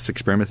did this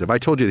experiment. If I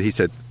told you that, he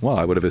said, well,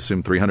 I would have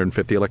assumed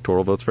 350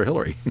 electoral votes for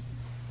Hillary.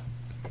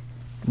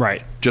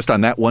 Right. Just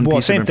on that one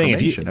piece of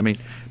information.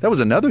 That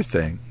was another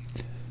thing.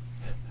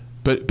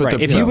 But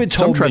if you had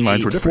told trend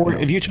lines were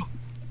different.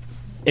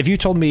 If you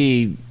told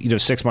me,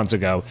 6 months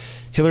ago,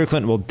 Hillary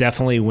Clinton will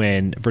definitely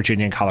win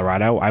Virginia and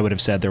Colorado, I would have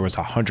said there was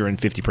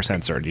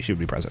 150% certainty she would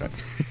be president.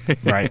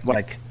 Right?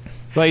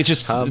 It's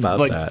just how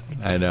about that?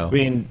 I know.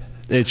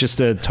 It's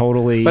just a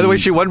totally. By the way,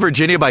 she won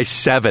Virginia by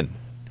 7.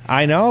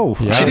 I know.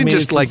 Yeah. She didn't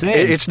just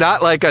it's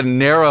not like a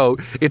narrow.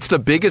 It's the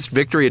biggest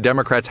victory a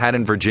Democrat's had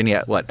in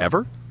Virginia,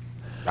 ever?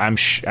 Probably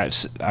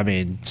since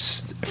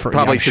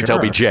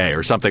LBJ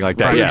or something like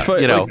that.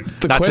 Right.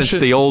 Yeah, since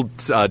the old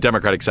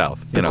Democratic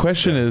South. The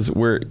question is,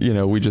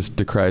 we just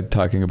decried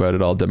talking about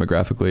it all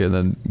demographically, and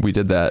then we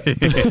did that.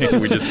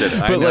 We just did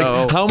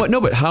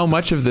it. But how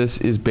much of this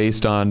is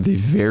based on the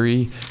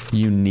very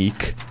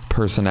unique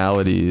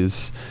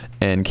personalities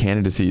and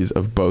candidacies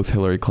of both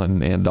Hillary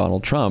Clinton and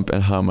Donald Trump,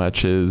 and how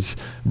much is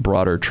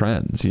broader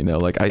trends.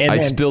 I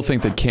still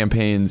think that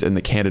campaigns and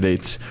the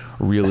candidates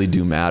really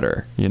do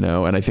matter. And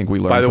I think we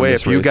learned. By the from way,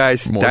 this if you race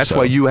guys, that's so.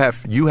 why you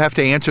have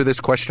to answer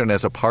this question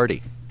as a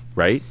party,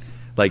 right?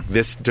 Like,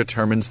 this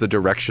determines the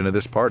direction of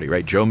this party,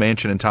 right? Joe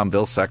Manchin and Tom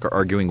Vilsack are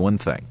arguing one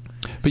thing.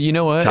 But you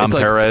know what? Tom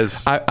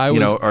Perez,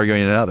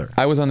 arguing another.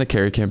 I was on the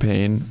Kerry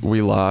campaign.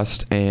 We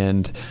lost,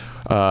 and in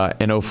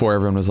 2004,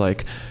 everyone was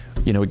like,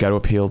 we got to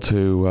appeal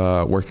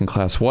to working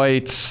class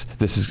whites.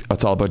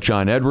 It's all about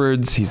John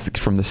Edwards. He's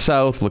from the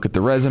South. Look at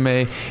the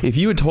resume. If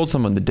you had told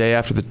someone the day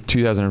after the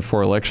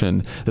 2004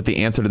 election that the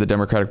answer to the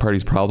Democratic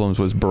Party's problems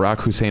was Barack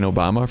Hussein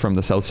Obama from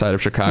the South Side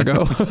of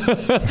Chicago,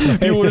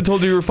 people would have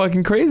told you were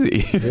fucking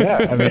crazy.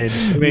 Yeah, I mean,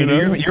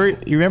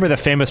 you remember the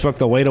famous book,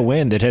 The Way to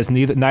Win, that has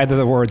neither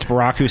the words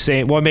Barack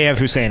Hussein, well, it may have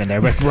Hussein in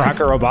there, but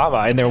Barack or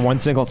Obama in there one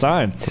single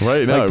time.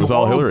 Right. No, it was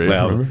all Hillary.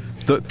 Well,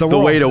 the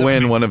way to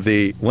win, one of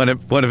the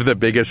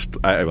biggest.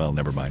 Well,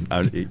 never mind.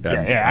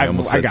 I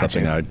almost said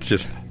something. I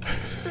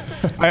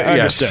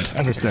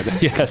understood.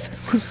 Yes.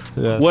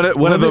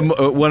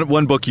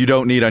 One book you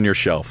don't need on your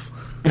shelf.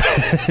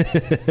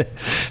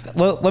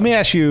 Well, let me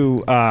ask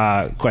you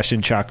a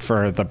question, Chuck,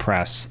 for the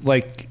press.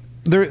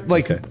 There's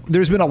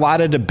been a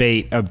lot of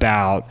debate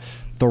about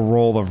the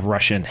role of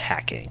Russian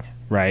hacking,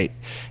 right?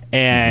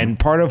 And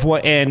part of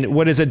what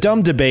is a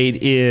dumb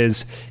debate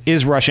is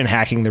Russian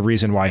hacking the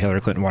reason why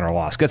Hillary Clinton won or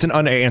lost? That's an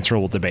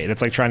unanswerable debate.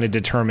 It's like trying to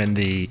determine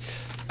the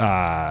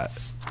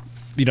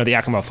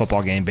Yakima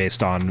football game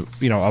based on, a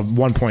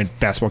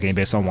 1-point basketball game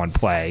based on one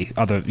play,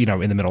 in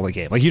the middle of the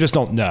game. Like, you just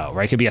don't know,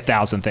 right? It could be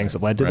 1,000 things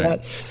that led to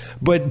that.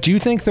 But do you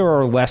think there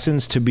are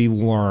lessons to be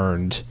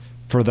learned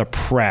for the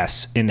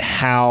press in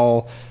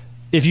how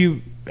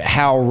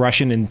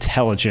Russian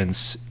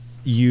intelligence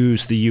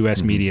used the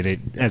U.S. media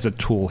as a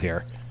tool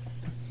here?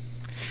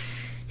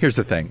 Here's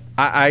the thing.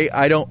 I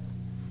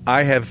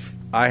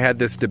had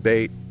this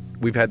debate.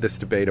 We've had this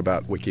debate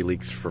about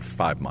WikiLeaks for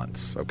 5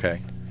 months.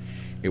 Okay,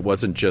 it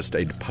wasn't just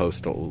a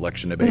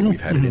post-election debate. We've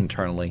had it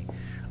internally,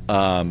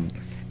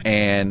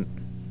 and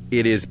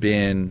it has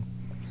been.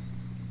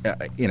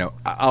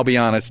 I'll be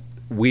honest.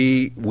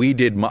 We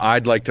did.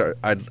 I'd like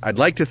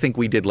to think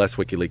we did less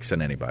WikiLeaks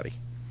than anybody.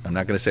 I'm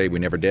not going to say we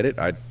never did it.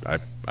 I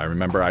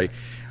remember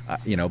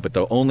but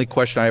the only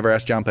question I ever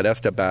asked John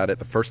Podesta about it,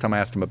 the first time I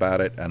asked him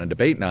about it on a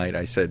debate night,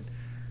 I said,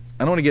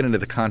 I don't want to get into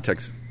the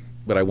context,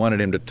 but I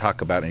wanted him to talk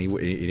about it, and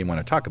he didn't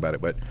want to talk about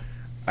it. But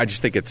I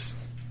just think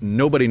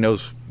nobody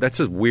knows. That's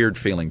a weird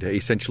feeling to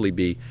essentially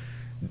be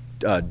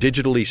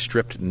digitally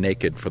stripped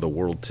naked for the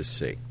world to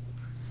see.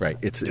 Right?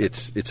 It's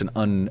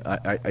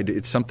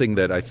something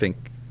that I think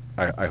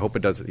I hope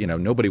it does.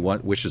 Nobody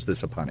wishes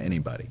this upon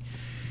anybody.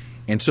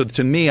 And so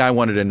to me, I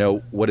wanted to know,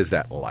 what is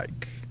that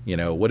like?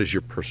 What is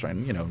your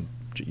person?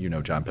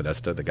 John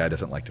Podesta, the guy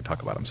doesn't like to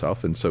talk about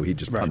himself, and so he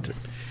just punted.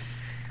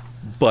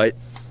 But,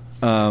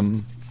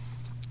 and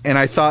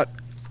I thought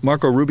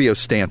Marco Rubio's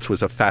stance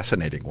was a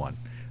fascinating one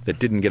that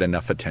didn't get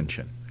enough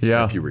attention.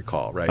 Yeah, if you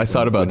recall, right? I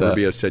thought about that.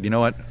 Rubio said, "You know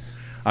what?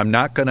 I'm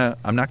not gonna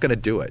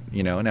do it."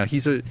 Now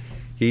he's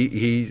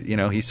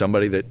he's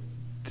somebody that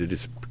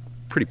is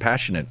pretty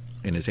passionate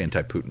in his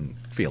anti-Putin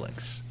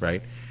feelings,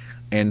 right?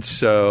 And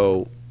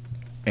so.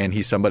 And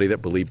he's somebody that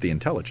believed the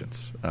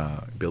intelligence,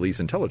 believes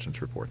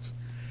intelligence reports.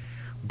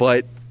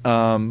 But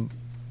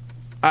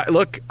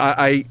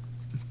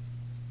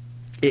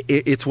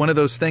it's one of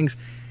those things.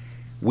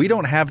 We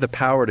don't have the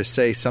power to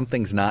say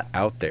something's not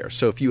out there.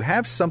 So if you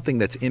have something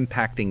that's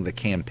impacting the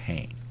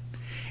campaign,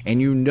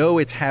 and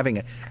it's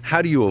having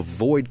how do you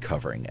avoid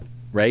covering it,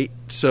 right?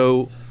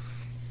 So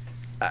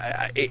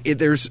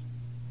there's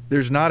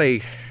not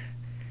a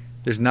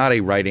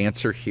right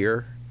answer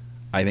here.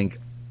 I think.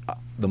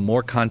 The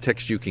more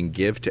context you can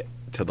give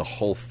to the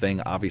whole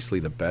thing, obviously,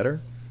 the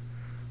better.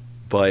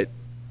 But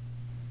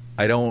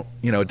I don't,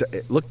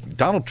 look,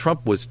 Donald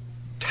Trump was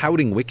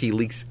touting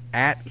WikiLeaks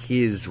at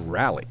his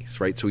rallies,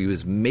 right? So he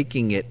was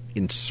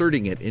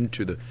inserting it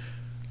into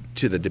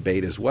the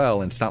debate as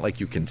well. And it's not like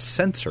you can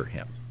censor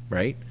him,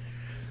 right?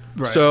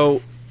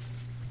 So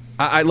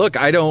I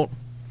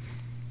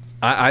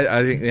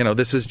think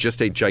this is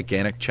just a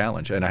gigantic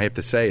challenge, and I have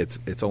to say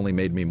it's only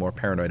made me more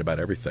paranoid about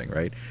everything,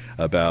 right?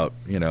 About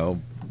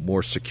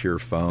more secure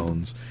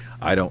phones.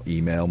 I don't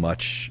email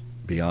much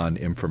beyond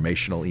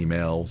informational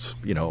emails,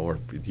 or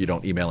you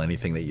don't email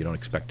anything that you don't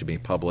expect to be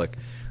public.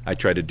 I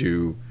try to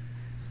do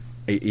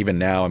even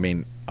now. I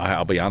mean,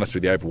 I'll be honest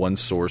with you. I have one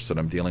source that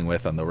I'm dealing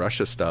with on the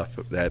Russia stuff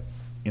that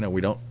we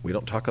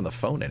don't talk on the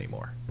phone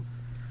anymore.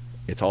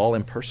 It's all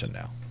in person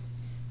now.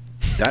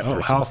 That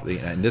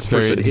and this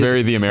person is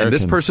very the Americans.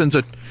 And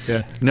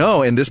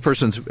this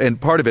person's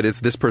and part of it is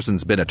this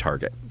person's been a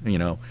target,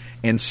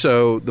 And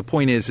so the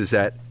point is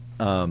that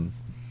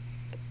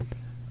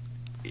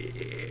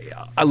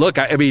look,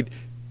 I mean,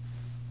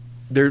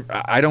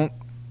 I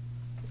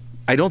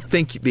don't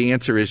think the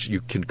answer is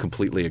you can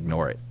completely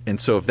ignore it. And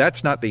so if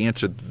that's not the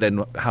answer,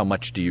 then how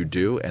much do you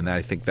do? And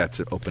I think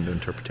that's open to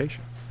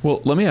interpretation.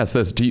 Well, let me ask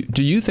this.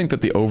 Do you think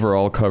that the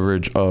overall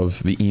coverage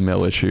of the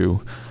email issue,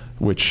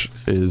 which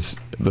is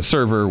the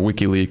server,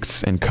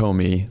 WikiLeaks, and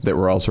Comey, that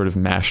were all sort of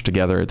mashed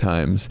together at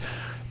times,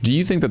 do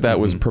you think that that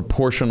was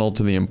proportional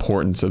to the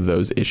importance of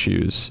those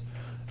issues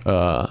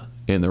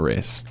in the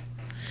race?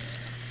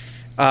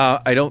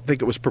 I don't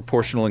think it was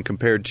proportional and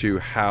compared to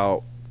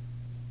how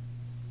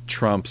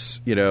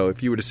Trump's,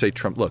 if you were to say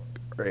Trump, look,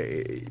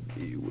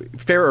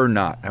 fair or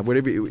not,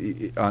 whatever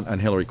on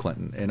Hillary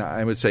Clinton, and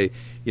I would say,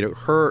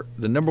 the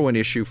number one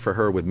issue for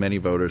her with many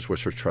voters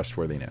was her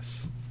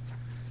trustworthiness.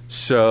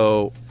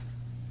 So,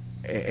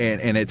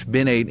 and it's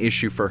been an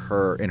issue for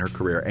her in her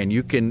career, and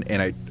you can,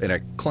 and a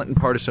Clinton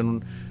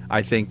partisan,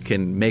 I think,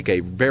 can make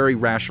a very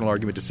rational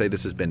argument to say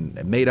this has been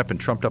made up and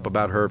trumped up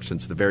about her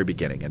since the very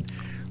beginning. And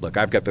look,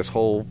 I've got this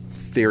whole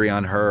theory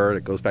on her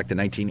that goes back to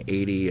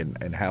 1980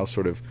 and how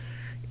sort of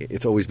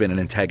it's always been an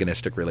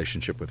antagonistic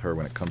relationship with her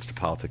when it comes to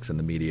politics and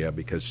the media,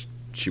 because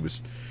she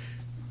was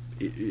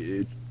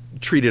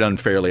treated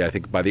unfairly, I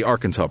think, by the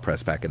Arkansas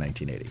press back in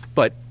 1980.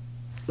 But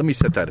let me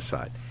set that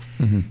aside.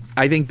 Mm-hmm.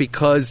 I think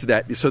because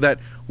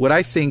what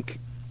I think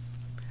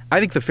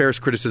the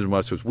fairest criticism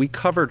was we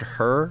covered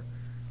her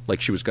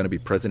like she was going to be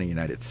president of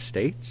the United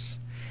States,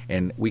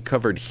 and we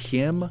covered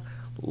him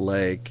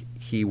like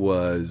he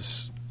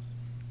was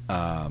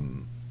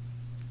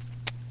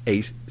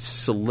a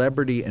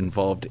celebrity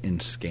involved in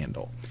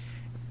scandal.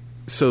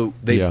 So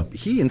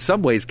he in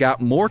some ways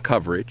got more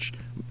coverage.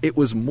 It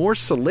was more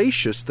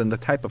salacious than the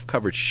type of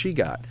coverage she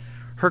got.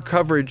 Her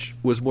coverage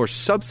was more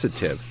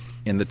substantive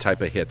in the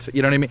type of hits.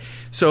 You know what I mean?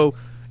 So,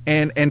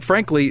 and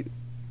frankly,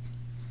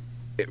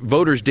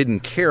 voters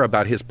didn't care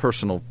about his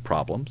personal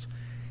problems.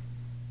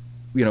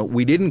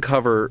 We didn't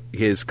cover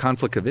his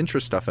conflict of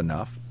interest stuff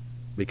enough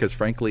because,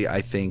 frankly,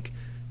 I think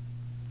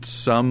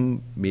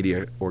some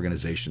media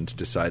organizations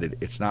decided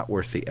it's not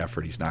worth the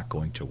effort. He's not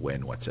going to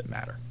win. What's it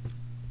matter?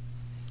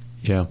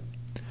 Yeah.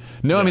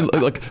 No, I mean,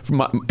 like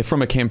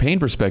from a campaign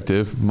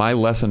perspective, my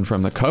lesson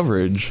from the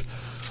coverage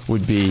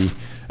would be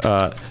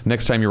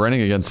next time you're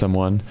running against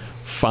someone,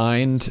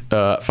 find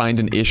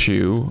an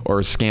issue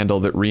or a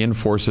scandal that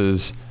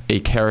reinforces a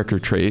character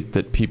trait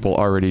that people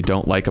already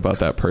don't like about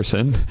that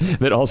person,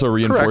 that also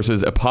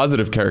reinforces a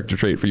positive character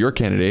trait for your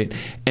candidate,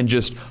 and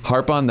just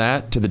harp on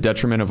that to the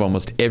detriment of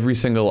almost every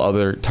single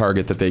other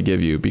target that they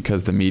give you,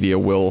 because the media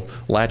will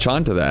latch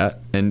onto that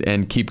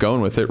and keep going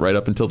with it right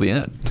up until the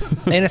end.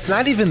 And it's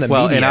not even the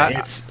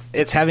media.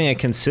 It's having a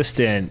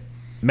consistent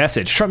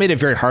message. Trump made it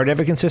very hard to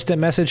have a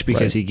consistent message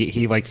because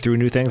he like threw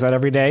new things out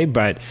every day.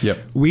 But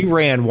we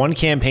ran one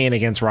campaign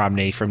against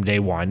Romney from day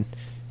one.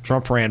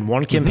 Trump ran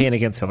one campaign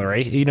against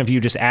Hillary. Even if you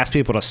just asked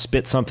people to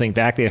spit something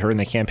back they had heard in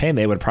the campaign,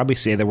 they would probably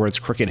say the words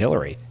crooked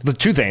Hillary.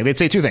 They'd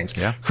say two things.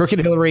 Yeah. Crooked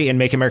Hillary and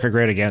make America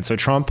great again. So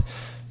Trump,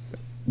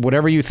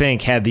 whatever you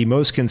think, had the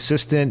most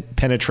consistent,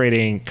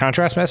 penetrating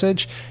contrast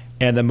message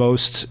and the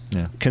most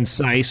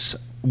concise,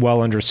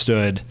 well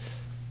understood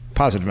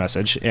positive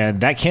message. And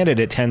that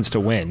candidate tends to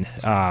win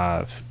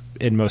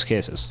in most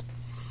cases.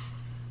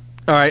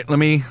 All right, let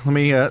me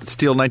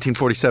steal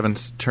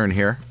 1947's turn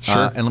here.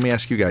 Sure. And let me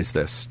ask you guys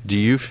this. Do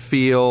you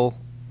feel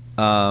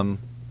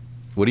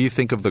what do you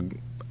think of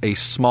a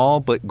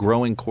small but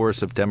growing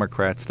chorus of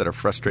Democrats that are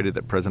frustrated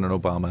that President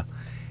Obama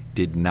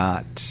did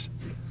not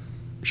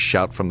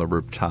shout from the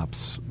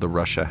rooftops the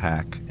Russia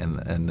hack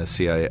and the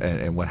CIA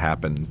and what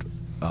happened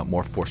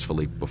more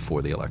forcefully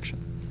before the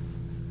election?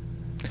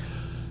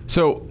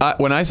 So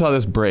when I saw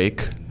this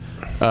break,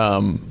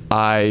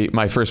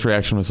 my first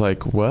reaction was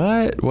like,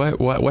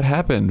 what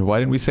happened? Why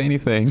didn't we say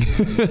anything?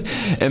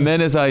 And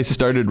then as I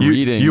started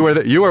reading,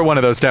 you were one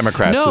of those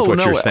Democrats. No, is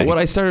what you're saying. What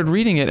I started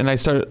reading it, and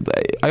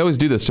I always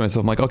do this to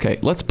myself. I'm like, okay,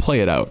 let's play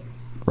it out,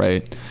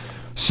 right?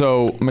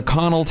 So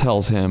McConnell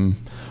tells him,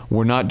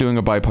 we're not doing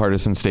a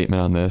bipartisan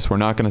statement on this. We're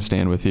not going to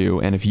stand with you.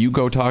 And if you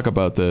go talk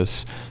about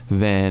this,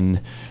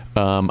 then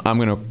I'm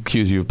going to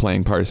accuse you of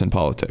playing partisan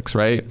politics,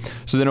 right?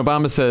 So then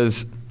Obama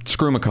says,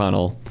 screw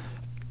McConnell.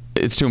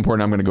 It's too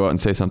important. I'm going to go out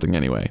and say something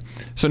anyway.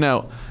 So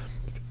now,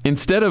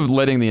 instead of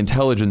letting the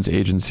intelligence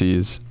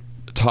agencies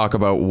talk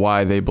about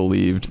why they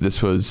believed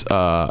this was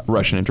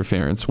Russian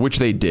interference, which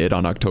they did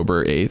on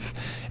October 8th,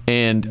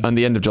 and on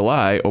the end of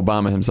July,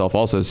 Obama himself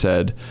also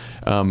said,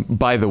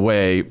 by the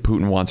way,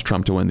 Putin wants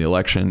Trump to win the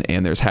election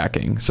and there's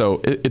hacking.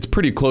 So he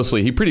pretty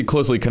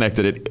closely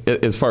connected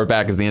it as far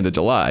back as the end of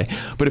July.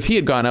 But if he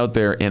had gone out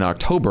there in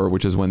October,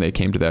 which is when they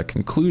came to that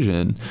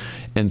conclusion,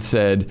 and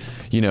said,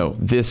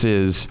 this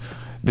is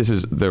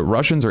the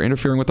Russians are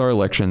interfering with our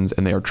elections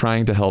and they are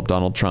trying to help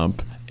Donald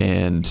Trump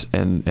and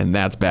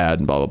that's bad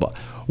and blah, blah, blah.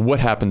 What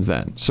happens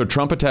then? So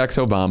Trump attacks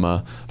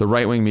Obama. The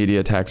right-wing media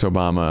attacks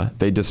Obama.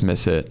 They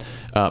dismiss it.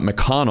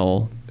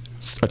 McConnell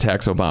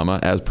attacks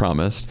Obama as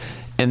promised.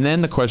 And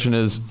then the question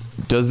is,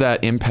 does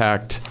that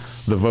impact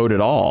the vote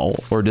at all?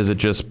 Or does it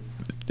just,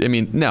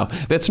 now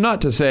that's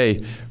not to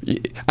say,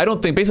 I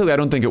don't think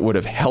it would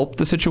have helped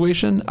the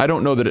situation. I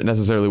don't know that it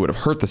necessarily would have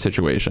hurt the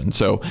situation.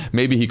 So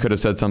maybe he could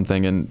have said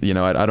something and,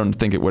 I don't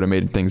think it would have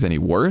made things any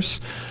worse.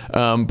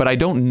 But I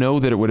don't know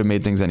that it would have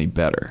made things any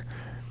better.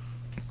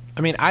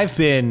 I mean, I've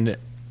been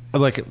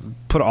like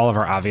put all of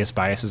our obvious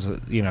biases,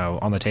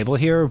 on the table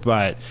here,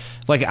 but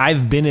like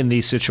I've been in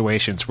these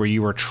situations where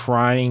you are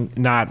trying,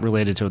 not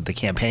related to the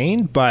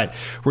campaign, but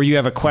where you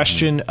have a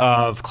question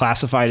of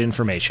classified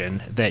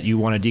information that you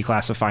want to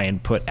declassify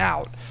and put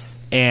out.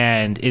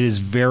 And it is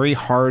very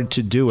hard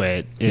to do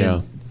it.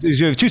 You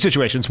have two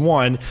situations.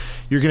 One,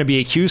 you're going to be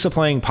accused of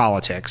playing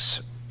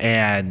politics,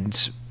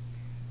 and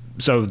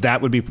so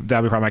that would be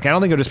problematic. I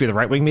don't think it'll just be the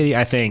right-wing media.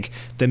 I think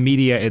the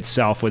media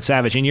itself would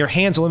savage. And your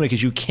hands are limited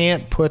because you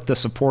can't put the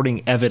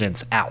supporting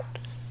evidence out,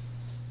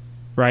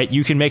 right?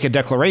 You can make a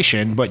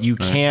declaration, but you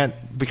can't,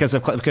 because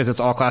it's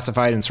all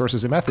classified in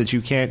sources and methods,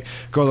 you can't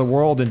go to the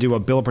world and do a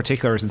bill of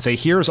particulars and say,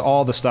 here's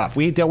all the stuff.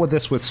 We dealt with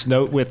this with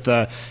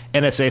the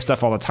NSA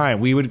stuff all the time.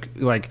 We would,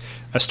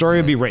 a story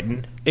would be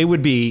written. It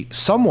would be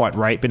somewhat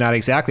right, but not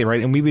exactly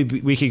right. And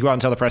we could go out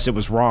and tell the press it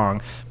was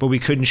wrong, but we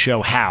couldn't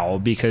show how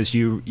because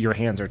your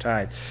hands are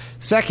tied.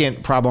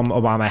 Second problem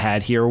Obama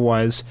had here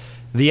was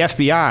the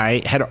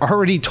FBI had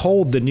already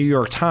told the New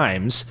York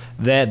Times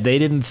that they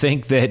didn't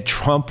think that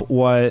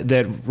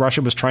that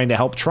Russia was trying to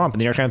help Trump. And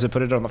the New York Times had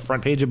put it on the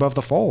front page above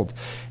the fold.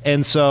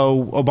 And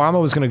so Obama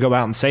was going to go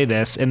out and say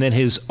this, and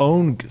then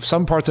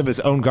some parts of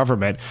his own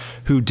government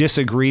who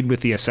disagreed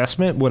with the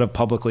assessment would have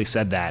publicly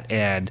said that.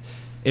 And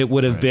it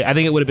would have been, I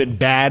think it would have been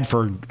bad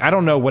I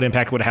don't know what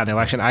impact it would have had in the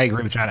election. I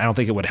agree with John. I don't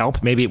think it would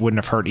help. Maybe it wouldn't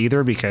have hurt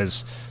either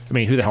because,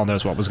 who the hell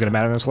knows what was going to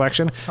matter in this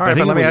election? All right,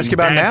 but let me ask you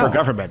about now. For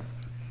government.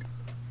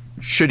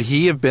 Should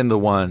he have been the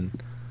one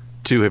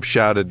to have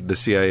shouted the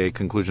CIA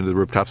conclusion to the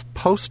rooftops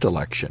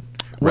post-election?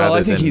 Well,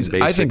 I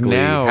think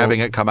now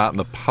having it come out in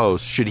the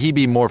post, should he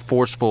be more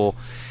forceful,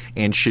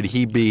 and should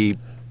he be?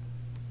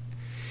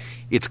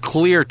 It's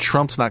clear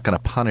Trump's not going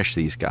to punish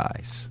these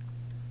guys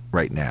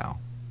right now.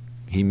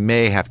 He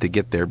may have to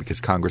get there because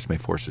Congress may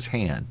force his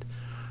hand,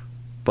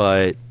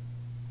 but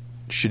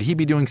should he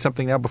be doing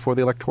something now before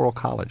the Electoral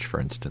College, for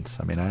instance?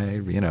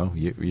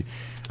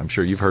 I'm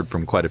sure you've heard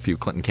from quite a few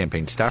Clinton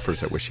campaign staffers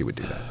that wish he would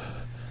do that.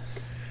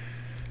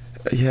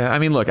 Yeah,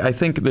 look, I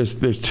think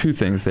there's two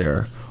things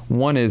there.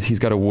 One is he's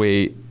got to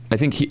wait. I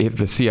think if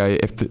the CIA,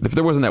 if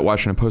there wasn't that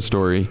Washington Post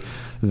story,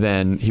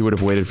 then he would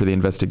have waited for the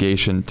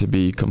investigation to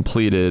be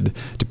completed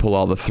to pull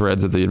all the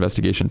threads of the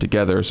investigation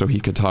together so he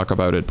could talk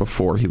about it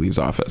before he leaves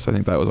office. I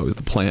think that was always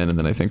the plan, and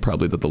then I think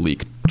probably that the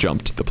leak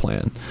jumped the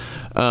plan.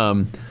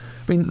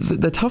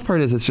 The tough part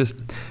is it's just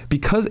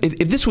because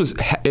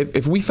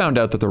if we found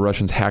out that the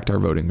Russians hacked our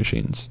voting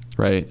machines,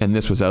 right, and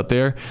this was out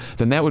there,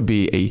 then that would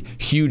be a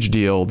huge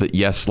deal that,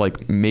 yes,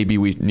 maybe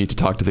we need to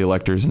talk to the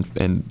electors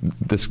and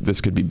this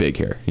could be big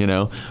here,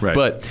 Right.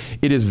 But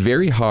it is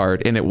very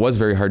hard, and it was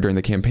very hard during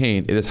the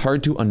campaign. It is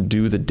hard to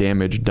undo the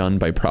damage done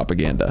by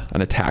propaganda,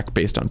 an attack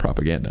based on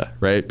propaganda,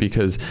 right?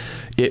 Because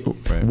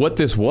what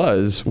this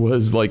was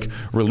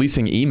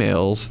releasing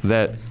emails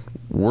that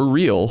were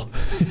real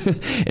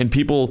and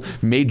people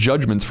made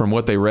judgments from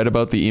what they read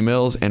about the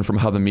emails and from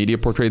how the media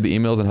portrayed the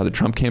emails and how the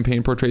Trump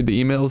campaign portrayed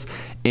the emails.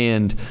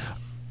 And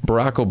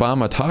Barack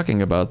Obama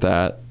talking about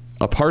that,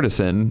 a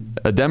partisan,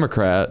 a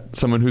Democrat,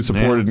 someone who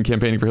supported and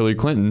campaigning for Hillary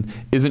Clinton,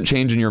 isn't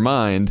changing your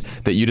mind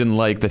that you didn't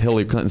like that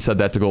Hillary Clinton said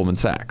that to Goldman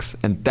Sachs.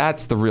 And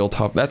that's the real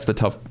that's the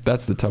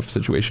tough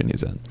situation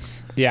he's in.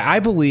 Yeah, I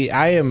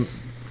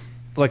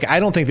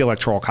don't think the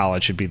Electoral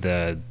College should be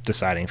the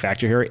deciding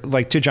factor here.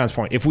 To John's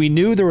point, if we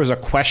knew there was a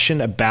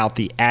question about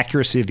the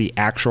accuracy of the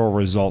actual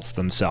results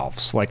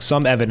themselves,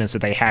 some evidence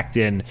that they hacked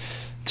in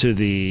to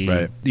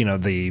the,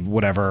 the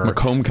whatever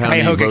Macomb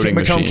County voting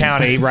Macomb machine.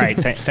 County, right?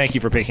 Thank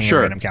you for picking a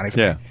random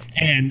county.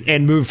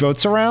 And move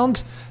votes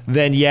around.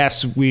 Then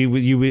yes, I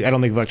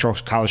don't think the Electoral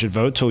College should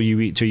vote till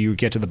you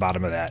get to the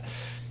bottom of that.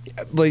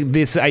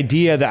 This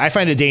idea that I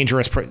find it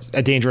dangerous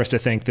to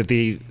think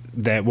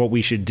that what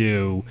we should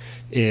do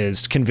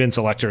is convince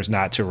electors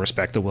not to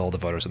respect the will of the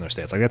voters in their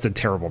states. That's a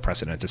terrible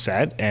precedent to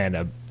set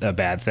and a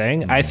bad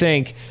thing. I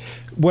think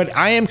what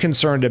I am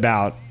concerned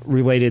about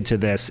related to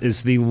this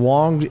is the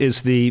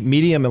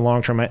medium and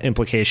long-term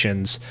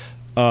implications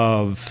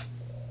of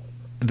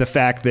the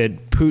fact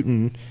that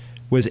Putin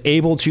was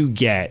able to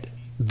get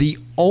the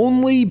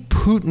only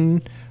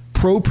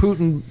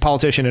pro-Putin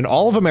politician in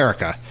all of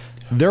America.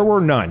 There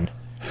were none.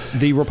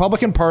 The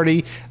Republican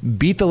Party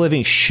beat the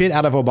living shit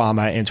out of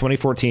Obama in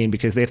 2014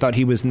 because they thought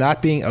he was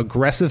not being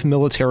aggressive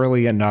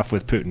militarily enough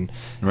with Putin.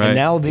 Right. And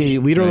now the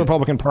leader of the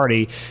Republican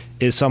Party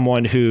is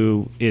someone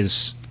who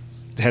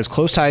has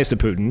close ties to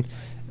Putin,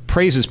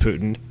 praises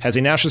Putin, has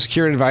a national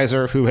security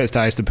advisor who has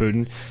ties to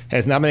Putin,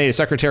 has nominated a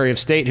secretary of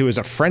state who is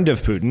a friend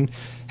of Putin,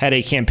 had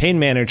a campaign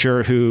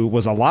manager who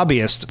was a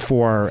lobbyist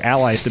for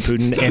allies to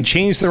Putin, and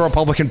changed the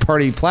Republican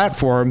Party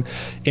platform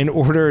in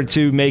order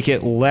to make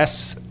it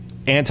less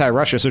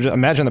anti-Russia. So just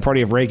imagine the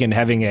party of Reagan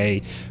having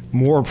a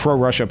more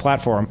pro-Russia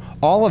platform.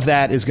 All of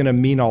that is going to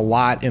mean a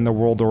lot in the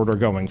world order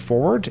going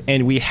forward.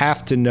 And we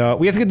have to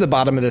get to the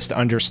bottom of this to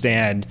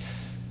understand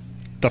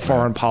the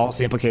foreign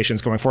policy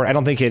implications going forward. I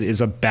don't think it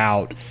is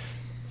about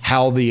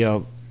how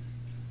the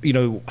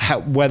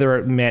whether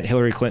it meant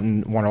Hillary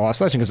Clinton won or lost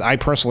the election, because I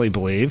personally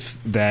believe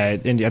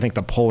that, and I think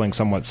the polling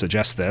somewhat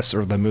suggests this,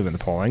 or the move in the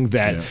polling,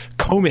 that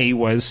Comey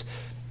was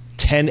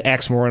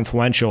 10x more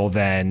influential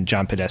than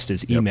John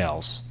Podesta's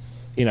emails.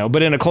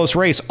 But in a close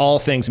race, all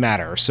things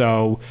matter.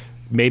 So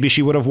maybe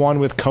she would have won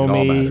with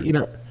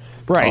Comey.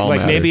 Right?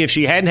 Like maybe if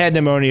she hadn't had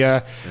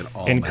pneumonia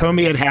and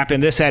Comey had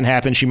happened, this hadn't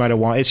happened, she might have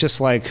won. It's just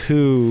like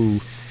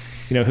who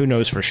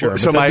knows for sure.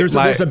 So there's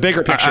a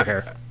bigger picture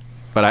here.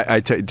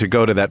 But to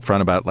go to that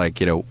front about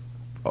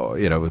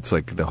it's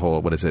like the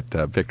whole, what is it?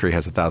 Victory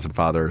has 1,000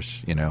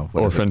 fathers.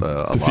 Orphan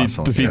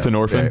defeats an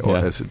orphan.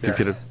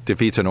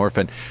 Defeats an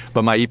orphan.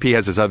 But my EP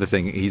has this other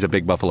thing. He's a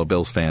big Buffalo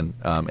Bills fan,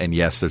 and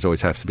yes, there's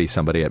always has to be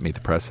somebody at Meet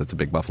the Press that's a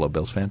big Buffalo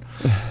Bills fan.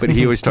 But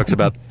he always talks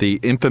about the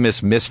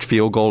infamous missed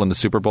field goal in the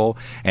Super Bowl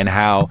and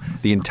how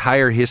the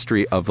entire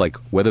history of like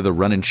whether the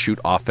run and shoot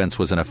offense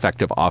was an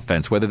effective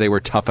offense, whether they were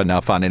tough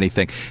enough on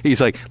anything.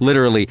 He's like,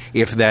 literally,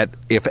 if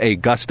a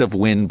gust of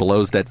wind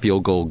blows that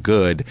field goal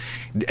good,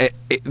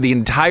 the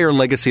entire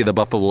legacy of the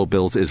Buffalo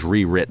Bills is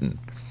rewritten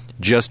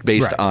just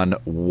based on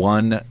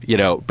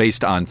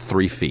based on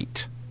 3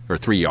 feet or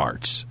 3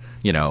 yards,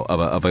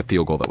 of a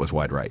field goal that was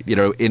wide right.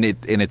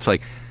 And it's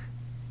like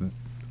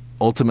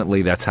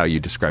ultimately that's how you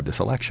describe this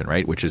election,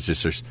 right? Which is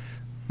just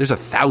there's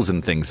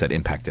 1,000 things that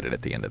impacted it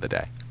at the end of the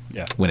day.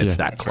 Yeah. When it's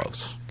that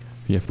close. Right.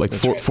 Yeah, like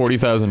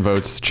 40,000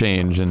 votes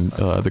change, and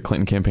the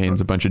Clinton campaign's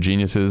a bunch of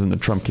geniuses, and the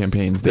Trump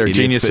campaign's they're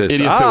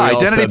geniuses.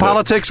 Identity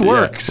politics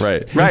works. Yeah,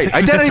 right.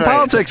 Identity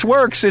politics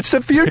works. It's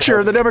the future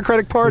of the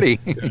Democratic Party.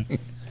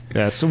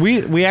 Yeah, so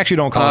we actually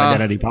don't call it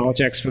identity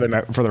politics for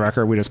the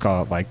record. We just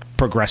call it like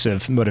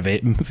progressive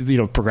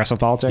progressive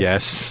politics.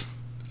 Yes.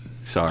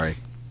 Sorry.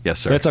 Yes,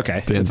 sir. That's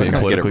okay. Dan's being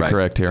politically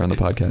correct here on the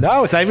podcast.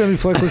 No, it's not even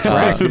politically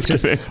correct. It's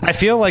just I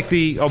feel like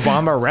the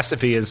Obama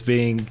recipe is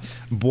being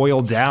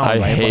boiled down.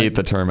 I hate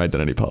the term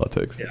identity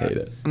politics. I hate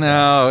it.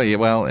 No,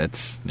 well,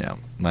 it's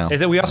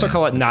we also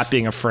call it not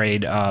being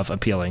afraid of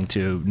appealing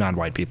to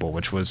non-white people,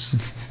 which was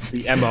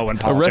the MO in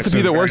politics. A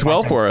recipe that works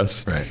well for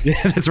us. Right.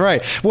 Yeah, that's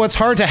right. Well, it's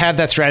hard to have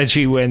that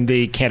strategy when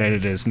the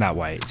candidate is not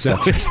white, so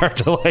it's hard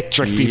to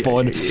trick people.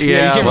 And you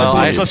can't do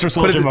a sister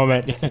soldier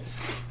moment.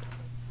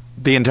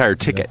 The entire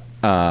ticket.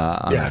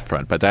 On that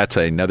front, but that's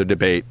another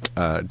debate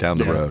down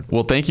the road.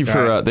 Well, thank you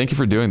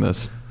for doing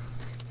this.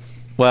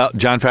 Well,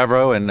 Jon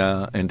Favreau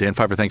and Dan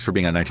Pfeiffer, thanks for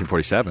being on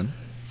 1947.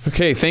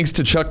 Okay, thanks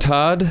to Chuck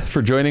Todd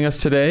for joining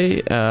us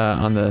today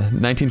on the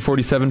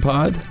 1947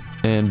 pod,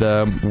 and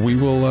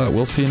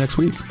we'll see you next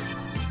week.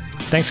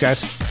 Thanks,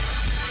 guys.